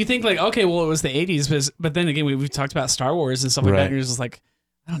 And you think, like, okay, well, it was the 80s, but then again, we've talked about Star Wars and stuff like that, and you're just like,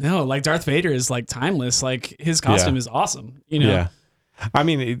 I don't know, like, Darth Vader is, like, timeless. Like, his costume is awesome, you know? Yeah. I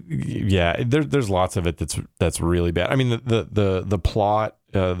mean, there's lots of it that's really bad. I mean, the plot,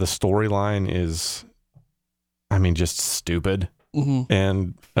 the storyline is, I mean, just stupid. Mm-hmm.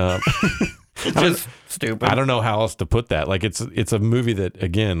 And Just stupid. I don't know how else to put that. Like, it's a movie that,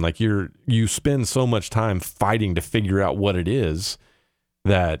 again, like, you spend so much time fighting to figure out what it is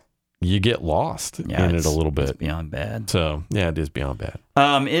that you get lost in it a little bit. It's beyond bad. So yeah, it is beyond bad.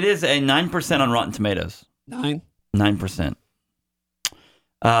 It is a 9% on Rotten Tomatoes. 9%.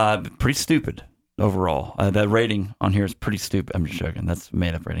 Pretty stupid overall. The rating on here is pretty stupid. I'm just joking. That's a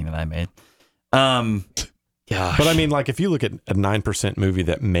made up rating that I made. Gosh. But I mean, like, if you look at a 9% movie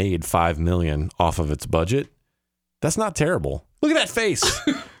that made $5 million off of its budget, that's not terrible. Look at that face.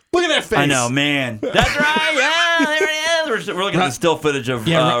 Look at that face. I know, man. That's right. Yeah, there it is. We're looking at the still footage of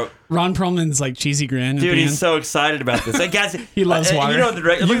Ron Perlman's, like, cheesy grin. Dude, he's so excited about this. Like, guys, he loves water. You know, the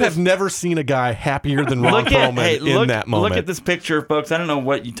director. You have never seen a guy happier than Ron Perlman in that moment. Look at this picture, folks. I don't know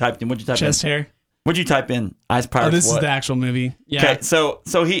what you typed in. What'd you type in? Chest hair. What'd you type in? Ice Pirates. This is the actual movie. Yeah. Okay, so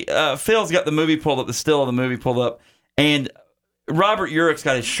he Phil's got the movie pulled up, the still of the movie pulled up, and Robert Urich's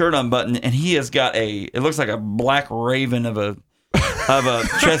got his shirt unbuttoned, and he has got it looks like a black raven of a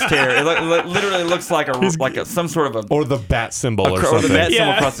chest hair. It literally looks like some sort of or the bat symbol or the something. bat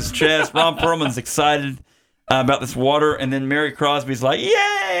symbol across his chest. Ron Perlman's excited about this water, and then Mary Crosby's like,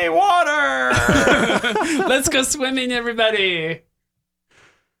 "Yay, water! Let's go swimming, everybody!"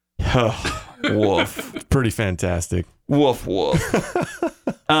 Woof. Pretty fantastic. Woof, woof.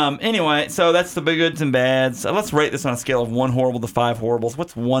 Anyway, so that's the big goods and bads. Let's rate this on a scale of 1 horrible to 5 horribles.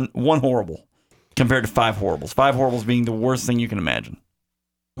 What's one horrible compared to 5 horribles? 5 horribles being the worst thing you can imagine.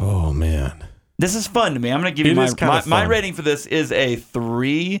 Oh, man. This is fun to me. I'm going to give you my rating for this is a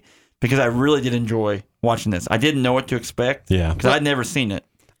 3 because I really did enjoy watching this. I didn't know what to expect because I'd never seen it.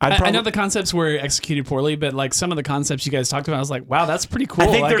 I know the concepts were executed poorly, but, like, some of the concepts you guys talked about, I was like, wow, that's pretty cool.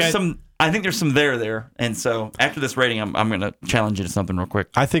 I think there's some there. And so after this rating, I'm going to challenge you to something real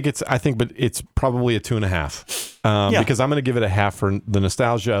quick. But it's probably a 2.5 because I'm going to give it a half for the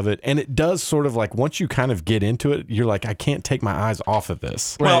nostalgia of it. And it does sort of, like, once you kind of get into it, you're like, I can't take my eyes off of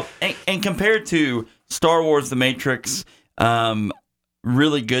this. Well, and compared to Star Wars, The Matrix,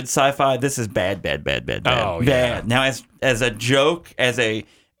 really good sci-fi, this is bad. Oh, bad. Yeah. Now, as a joke,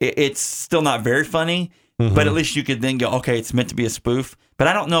 it's still not very funny, but at least you could then go, okay, it's meant to be a spoof. But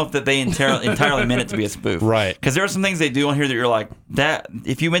I don't know if that they entirely meant it to be a spoof. Right. Because there are some things they do on here that you're like, that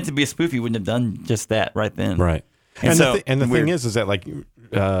if you meant to be a spoof, you wouldn't have done just that right then. Right. And the thing is that, like,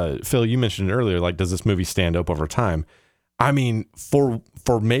 Phil, you mentioned earlier, like, does this movie stand up over time? I mean, for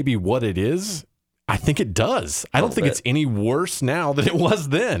maybe what it is, I think it does. I don't think it's any worse now than it was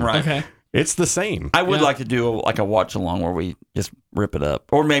then. Right. Okay. It's the same. I would like to do a watch along where we just rip it up,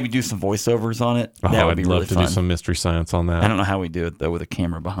 or maybe do some voiceovers on it. That would be really fun. I'd love to do some mystery science on that. I don't know how we do it though with a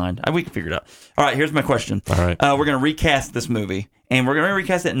camera behind. We can figure it out. All right, here's my question. All right, we're going to recast this movie, and we're going to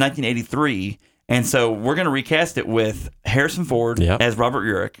recast it in 1983, and so we're going to recast it with Harrison Ford as Robert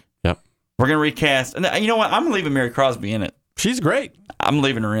Urich. Yep. We're going to recast, and you know what? I'm leaving Mary Crosby in it. She's great. I'm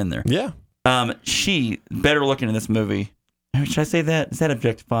leaving her in there. Yeah. She better looking in this movie. Should I say that? Is that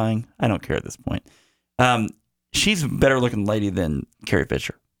objectifying? I don't care at this point. She's a better looking lady than Carrie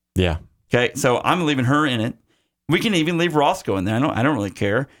Fisher. Yeah. Okay, so I'm leaving her in it. We can even leave Roscoe in there. I don't really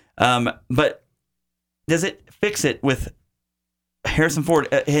care. But does it fix it with Harrison Ford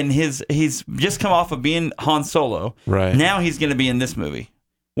and he's just come off of being Han Solo. Right. Now he's going to be in this movie.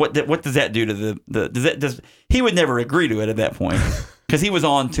 What does that do to he would never agree to it at that point because he was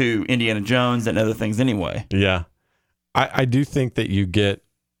on to Indiana Jones and other things anyway. Yeah. I do think that you get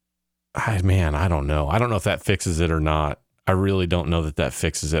I don't know. I don't know if that fixes it or not. I really don't know that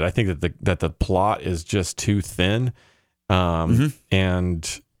fixes it. I think that the plot is just too thin.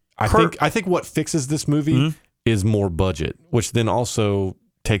 And I think what fixes this movie is more budget, which then also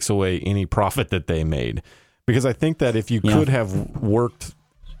takes away any profit that they made. Because I think that if you could have worked,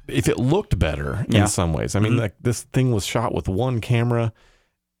 if it looked better in some ways. I mean, like this thing was shot with one camera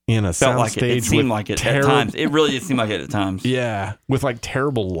in a soundstage. It seemed like it at times. It really did seem like it at times. Yeah, with like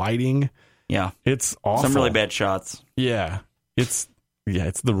terrible lighting. Yeah, it's awful. Some really bad shots. Yeah, it's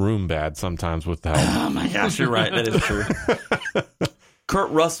The Room bad sometimes with that. Oh my gosh, you're right. That is true.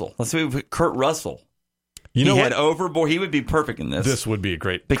 Kurt Russell. Let's see, Kurt Russell. You know what? Overboard. He would be perfect in this. This would be a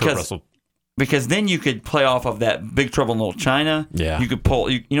great Kurt Russell. Because then you could play off of that Big Trouble in Little China. Yeah. You could pull,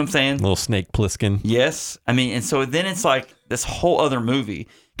 you know what I'm saying? Little Snake Plissken. Yes. I mean, and so then it's like this whole other movie.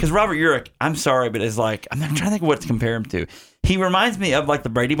 Because Robert Urich, I'm sorry, but it's like, I'm trying to think of what to compare him to. He reminds me of like the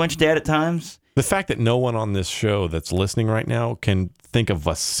Brady Bunch dad at times. The fact that no one on this show that's listening right now can think of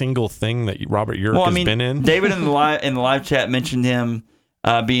a single thing that Robert Urich has been in. David in the live chat mentioned him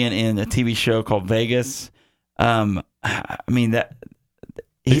being in a TV show called Vegas. I mean, that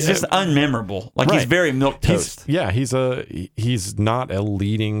he's just unmemorable. Like he's very milquetoast. He's not a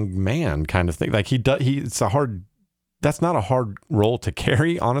leading man kind of thing. Like that's not a hard role to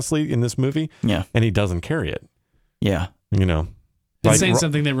carry, honestly, in this movie. Yeah. And he doesn't carry it. Yeah. You know. It's saying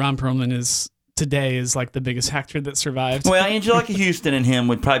something that Ron Perlman is today is like the biggest actor that survived. Well, Angelica Huston and him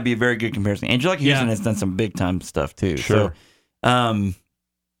would probably be a very good comparison. Angelica Huston has done some big time stuff too. Sure. So,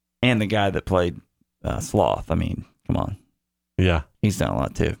 and the guy that played Sloth. I mean, come on. Yeah. He's done a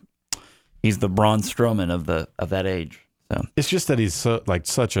lot too. He's the Braun Strowman of that age. So it's just that he's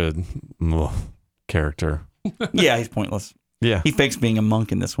such a character. Yeah, he's pointless. Yeah. He fakes being a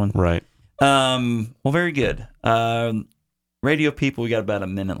monk in this one. Right. Well, very good. Radio people, we got about a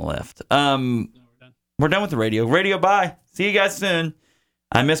minute left. We're done with the radio. Radio, bye. See you guys soon.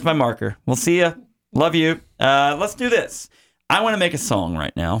 I missed my marker. We'll see you. Love you. Let's do this. I want to make a song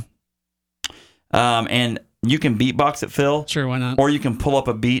right now. And you can beatbox it, Phil. Sure, why not? Or you can pull up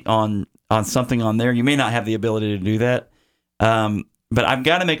a beat on something on there. You may not have the ability to do that. But I've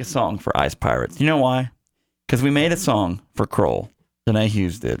got to make a song for Ice Pirates. You know why? Because we made a song for Kroll. Danae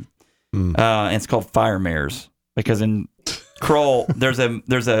Hughes did. And it's called Fire Mares. Because in Kroll, there's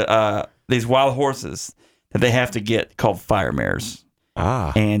these wild horses that they have to get called Fire Mares.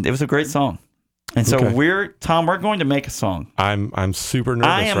 And it was a great song. And so we're going to make a song. I'm super nervous.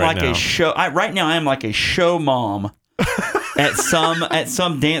 I am right like now. a show. Right now, I am like a show mom at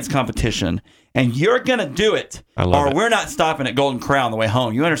some dance competition, and you're gonna do it, or we're not stopping at Golden Corral on the way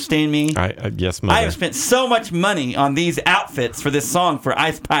home. You understand me? Yes, mother. I have spent so much money on these outfits for this song for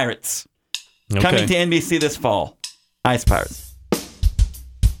Ice Pirates. Coming to NBC this fall. Ice Pirates.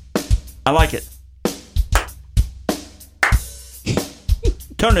 I like it.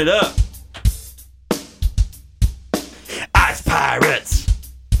 Turn it up. Ice Pirates.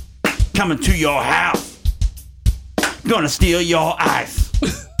 Coming to your house. Gonna steal your ice.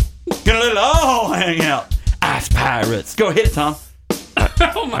 Gonna let it all hang out. Ice Pirates. Go hit it, Tom.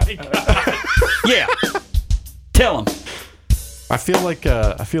 Oh my God. Yeah. Tell them. I feel like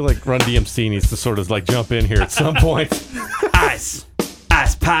Run DMC needs to sort of like jump in here at some point. Ice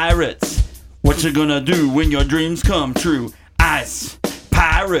Pirates. What you gonna do when your dreams come true? Ice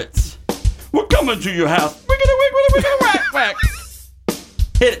Pirates. We're coming to your house. We're gonna whack whack.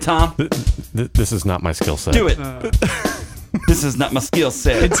 Hit it, Tom. This is not my skill set. Do it. This is not my skill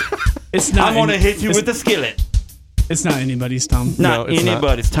set. It's not. I'm gonna hit you with the skillet. It's not anybody's, Tom. Not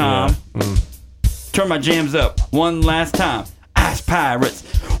anybody's, Tom. Yeah. Turn my jams up one last time. Ice Pirates.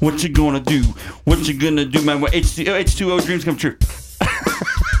 What you gonna do? What you gonna do, man? When H2O dreams come true.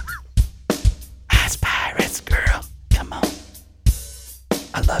 Ice Pirates, girl. Come on.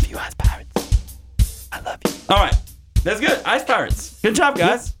 I love you, Ice Pirates. I love you. All right. That's good. Ice Pirates. Good job,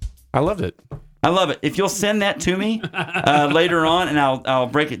 guys. I loved it. I love it. If you'll send that to me later on, and I'll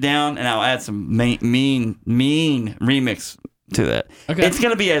break it down, and I'll add some mean remix to that. Okay. It's going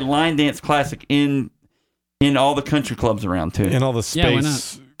to be a line dance classic in all the country clubs around too. In all the space. Yeah, why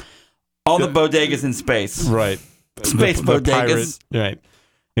not? All the bodegas in space. Right. Space bodegas. Right.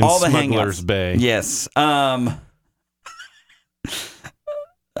 In all the Smuggler's hangouts. Bay. Yes. I'm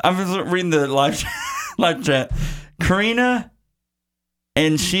just reading the live chat. Karina,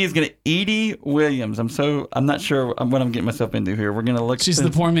 and she's gonna Edie Williams. I'm not sure what I'm getting myself into here. We're gonna look. She's the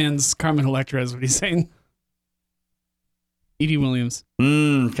poor man's Carmen Electra, is what he's saying. Edie Williams.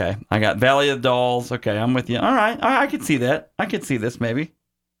 Okay, I got Valley of Dolls. Okay, I'm with you. All right, I could see that. I could see this maybe.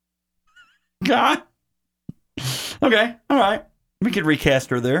 God. Okay, all right. We could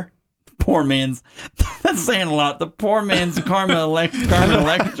recast her there. poor man's. That's saying a lot. The poor man's Carmen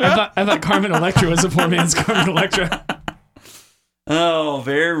Electra. I thought Carmen Electra was a poor man's Carmen Electra. Oh,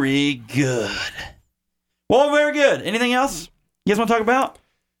 very good. Well, very good. Anything else you guys want to talk about?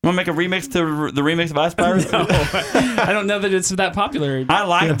 You want to make a remix to the remix of Ice Pirates? No, I don't know that it's that popular. I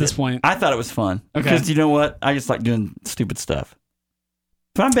like it at this point. I thought it was fun. Okay. Because you know what? I just like doing stupid stuff.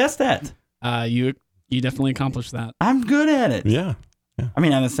 But I'm best at. You definitely accomplished that. I'm good at it. Yeah. I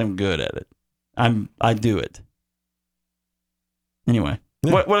mean, I'm good at it. I do it. Anyway,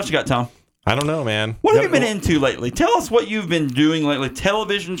 Yeah. what else you got, Tom? I don't know, man. What have you been into lately? Tell us what you've been doing lately.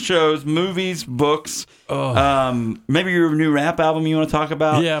 Television shows, movies, books. Maybe your new rap album you want to talk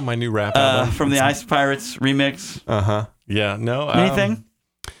about? Yeah, my new rap album. From the Ice Pirates remix. Yeah, no. Anything?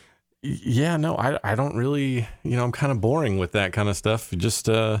 Yeah, no, I don't really, I'm kind of boring with that kind of stuff. Just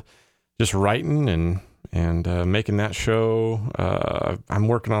writing and making that show. I'm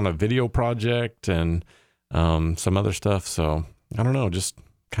working on a video project and some other stuff. So I don't know, just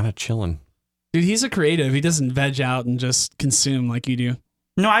kind of chilling. Dude, he's a creative. He doesn't veg out and just consume like you do.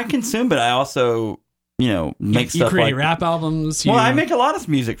 No, I consume, but I also, make stuff. You create like rap albums. Well, I make a lot of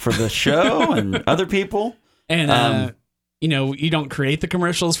music for the show and other people. And you don't create the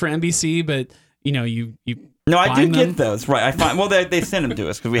commercials for NBC, but you. No, I do them. get those. Right, I find. Well, they send them to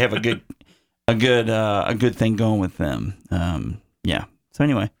us because we have a good thing going with them. Yeah. So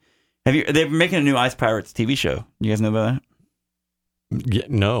anyway, they're making a new Ice Pirates TV show. You guys know about that? Yeah,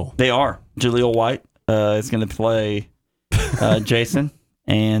 no. They are. Jaleel White is going to play Jason,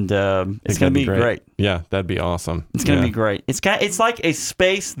 and it's going to be great. Yeah, that'd be awesome. It's going to be great. It's like a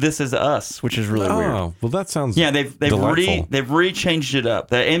space This Is Us, which is really weird. Oh, well, that sounds they've re-changed it up.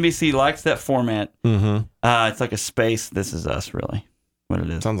 The NBC likes that format. Mm-hmm. It's like a space This Is Us, really. What it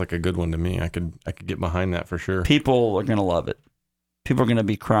is. Sounds like a good one to me. I could get behind that for sure. People are going to love it. People are going to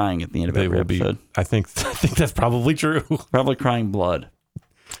be crying at the end of every episode. I think that's probably true. Probably crying blood.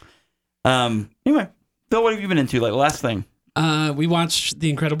 Anyway, Bill, what have you been into? Like last thing. We watched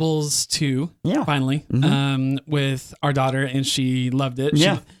The Incredibles 2. Yeah. Finally. With our daughter, and she loved it.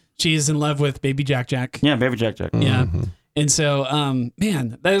 Yeah. She's in love with Baby Jack Jack. Yeah, Baby Jack Jack. Yeah. And so,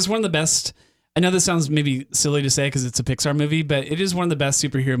 man, that is one of the best. I know this sounds maybe silly to say because it's a Pixar movie, but it is one of the best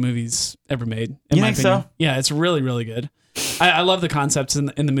superhero movies ever made. You think so? Yeah, it's really, really good. I love the concepts in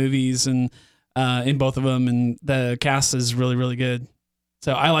the movies and in both of them, and the cast is really, really good.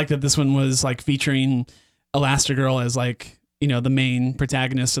 So I like that this one was like featuring Elastigirl as like the main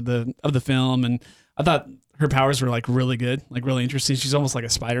protagonist of the film, and I thought her powers were like really good, like really interesting. She's almost like a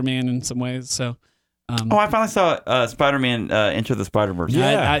Spider-Man in some ways. So. I finally saw Spider-Man Into the Spider-Verse.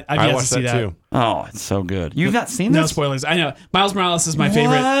 Yeah, I watched that too. Oh, it's so good. You've not seen this? No spoilers. I know. Miles Morales is my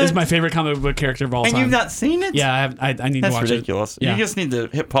favorite. Is my favorite comic book character of all time. And you've not seen it? Yeah, I need to watch it. That's ridiculous. Yeah. You just need to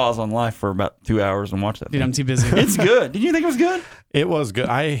hit pause on life for about 2 hours and watch that. Dude, I'm too busy. It's good. Did you think it was good? It was good.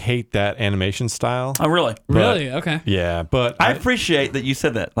 I hate that animation style. Oh, really? Really? Okay. Yeah, but I appreciate that you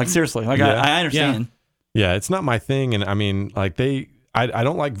said that. Like seriously, like I understand. Yeah, it's not my thing, and I mean, like I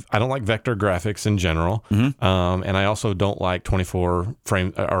don't like vector graphics in general, and I also don't like 24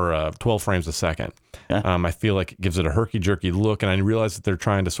 frames or 12 frames a second. Yeah. I feel like it gives it a herky jerky look, and I realize that they're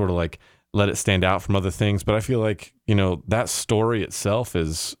trying to sort of like let it stand out from other things. But I feel like that story itself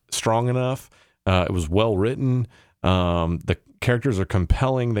is strong enough. It was well written. The characters are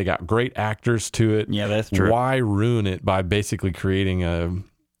compelling. They got great actors to it. Yeah, that's true. Why ruin it by basically creating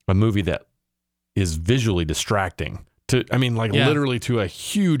a movie that is visually distracting? Literally to a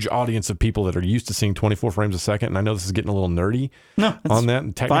huge audience of people that are used to seeing 24 frames a second. And I know this is getting a little nerdy on that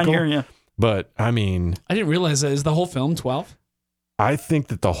and technical. Fine here, yeah. But I mean, I didn't realize that. Is the whole film 12? I think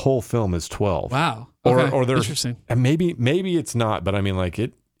that the whole film is 12. Wow. Okay. Or there's interesting. And maybe it's not, but I mean, like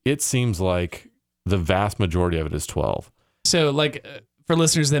it seems like the vast majority of it is 12. So like for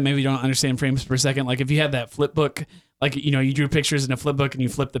listeners that maybe don't understand frames per second, like if you have that flip book, like, you drew pictures in a flip book and you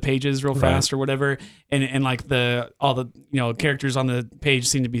flip the pages real fast or whatever. And like all the characters on the page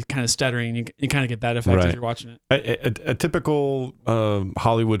seem to be kind of stuttering. You kind of get that effect as you're watching it. A typical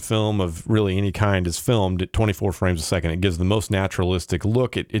Hollywood film of really any kind is filmed at 24 frames a second. It gives the most naturalistic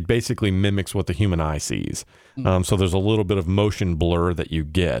look. It basically mimics what the human eye sees. So there's a little bit of motion blur that you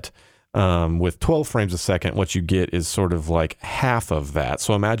get. With 12 frames a second, what you get is sort of like half of that.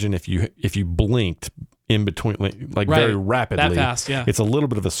 So imagine if you blinked in between, like very rapidly, that fast, yeah. It's a little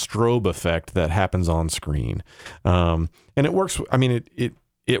bit of a strobe effect that happens on screen, and it works. I mean,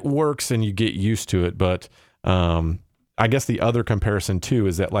 it works, and you get used to it. But I guess the other comparison too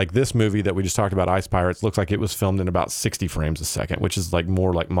is that like this movie that we just talked about, Ice Pirates, looks like it was filmed in about 60 frames a second, which is like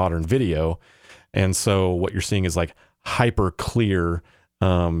more like modern video, and so what you're seeing is like hyper clear.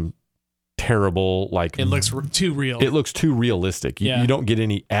 terrible, like It looks too real. It looks too realistic. Yeah. You don't get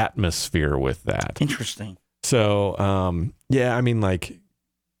any atmosphere with that. Interesting. So, yeah, I mean, like,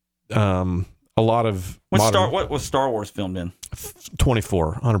 a lot of what was Star Wars filmed in?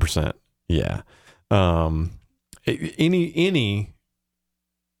 24, 100%. Yeah. Any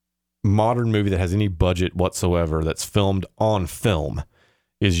modern movie that has any budget whatsoever that's filmed on film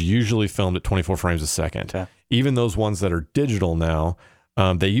is usually filmed at 24 frames a second. Okay. Even those ones that are digital now,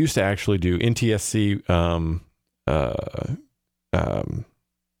 they used to actually do NTSC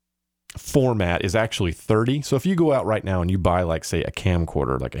format is actually 30. So if you go out right now and you buy, like, say, a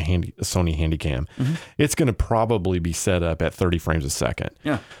camcorder, like a Sony Handycam, it's going to probably be set up at 30 frames a second.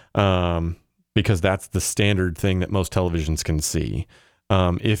 Yeah. Because that's the standard thing that most televisions can see.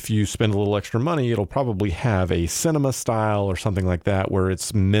 If you spend a little extra money, it'll probably have a cinema style or something like that where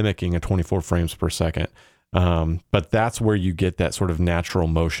it's mimicking a 24 frames per second. But that's where you get that sort of natural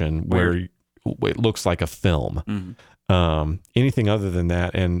motion where it looks like a film. Anything other than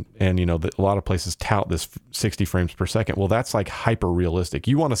that, and you know, a lot of places tout this 60 frames per second. Well, that's like hyper realistic.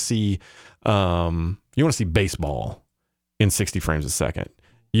 You want to see baseball in 60 frames a second.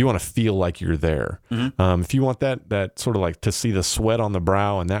 You want to feel like you're there. If you want that sort of like to see the sweat on the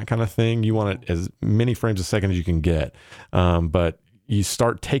brow and that kind of thing, you want it as many frames a second as you can get. But you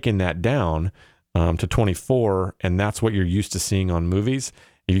start taking that down to 24, and that's what you're used to seeing on movies.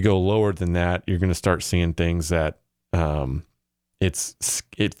 If you go lower than that, you're going to start seeing things that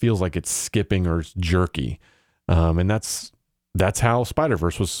it feels like it's skipping or it's jerky, and that's how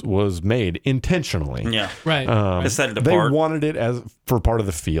Spider-Verse was made intentionally. Yeah, right. To set it apart. They wanted it as for part of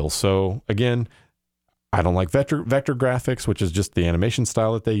the feel. So again, I don't like vector graphics, which is just the animation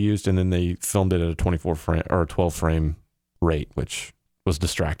style that they used, and then they filmed it at a 24 frame or a 12 frame rate, which was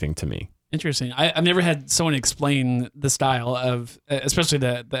distracting to me. Interesting. I've never had someone explain the style of, especially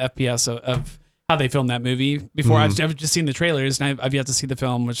the FPS of how they filmed that movie before. I've just seen the trailers, and I've yet to see the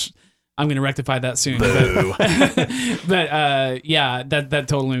film, which I'm going to rectify that soon. But yeah, that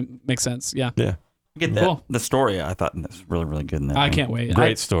totally makes sense. Yeah. Yeah. Get that. Cool. The story, I thought was really, really good in that. I can't wait.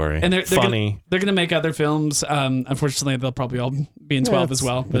 Great story. And they're funny. They're going to make other films. Unfortunately, they'll probably all be in 12 as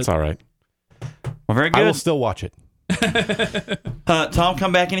well. But It's all right. Well, very good. I will still watch it. Tom,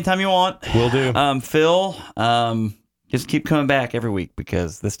 come back anytime you want. Will do. Phil, just keep coming back every week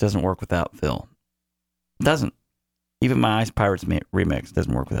because this doesn't work without Phil. It doesn't. Even my Ice Pirates remix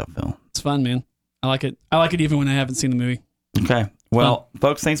doesn't work without Phil. It's fun, man. I like it. I like it even when I haven't seen the movie. Okay. Well,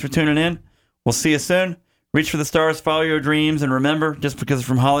 folks, thanks for tuning in. We'll see you soon. Reach for the stars, follow your dreams, and remember, just because it's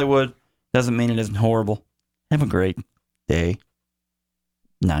from Hollywood doesn't mean it isn't horrible. Have a great day,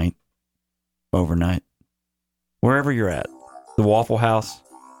 night, overnight, wherever you're at. The Waffle House.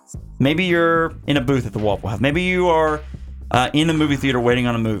 Maybe you're in a booth at the Waffle House. Maybe you are in a movie theater waiting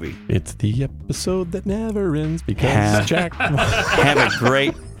on a movie. It's the episode that never ends because Jack. Have a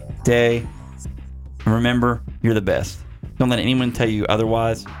great day. And remember, you're the best. Don't let anyone tell you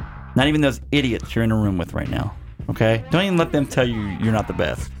otherwise. Not even those idiots you're in a room with right now. Okay? Don't even let them tell you you're not the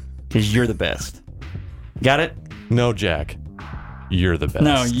best. Because you're the best. Got it? No, Jack. You're the best.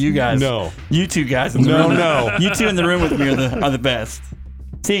 No, you guys. No. You two guys in the room. No. You two in the room with me are the best.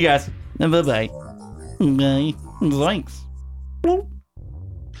 See you guys. Bye-bye. Bye. Thanks.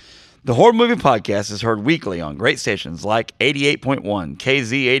 The Horror Movie Podcast is heard weekly on great stations like 88.1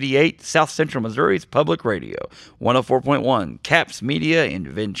 KZ88, South Central Missouri's Public Radio, 104.1 Caps Media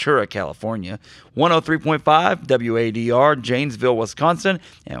in Ventura, California, 103.5 WADR Janesville, Wisconsin,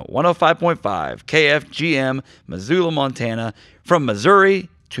 and 105.5 KFGM Missoula, Montana, from Missouri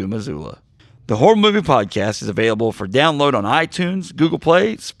to Missoula. The Horror Movie Podcast is available for download on iTunes, Google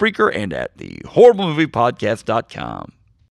Play, Spreaker, and at thehorriblemoviepodcast.com.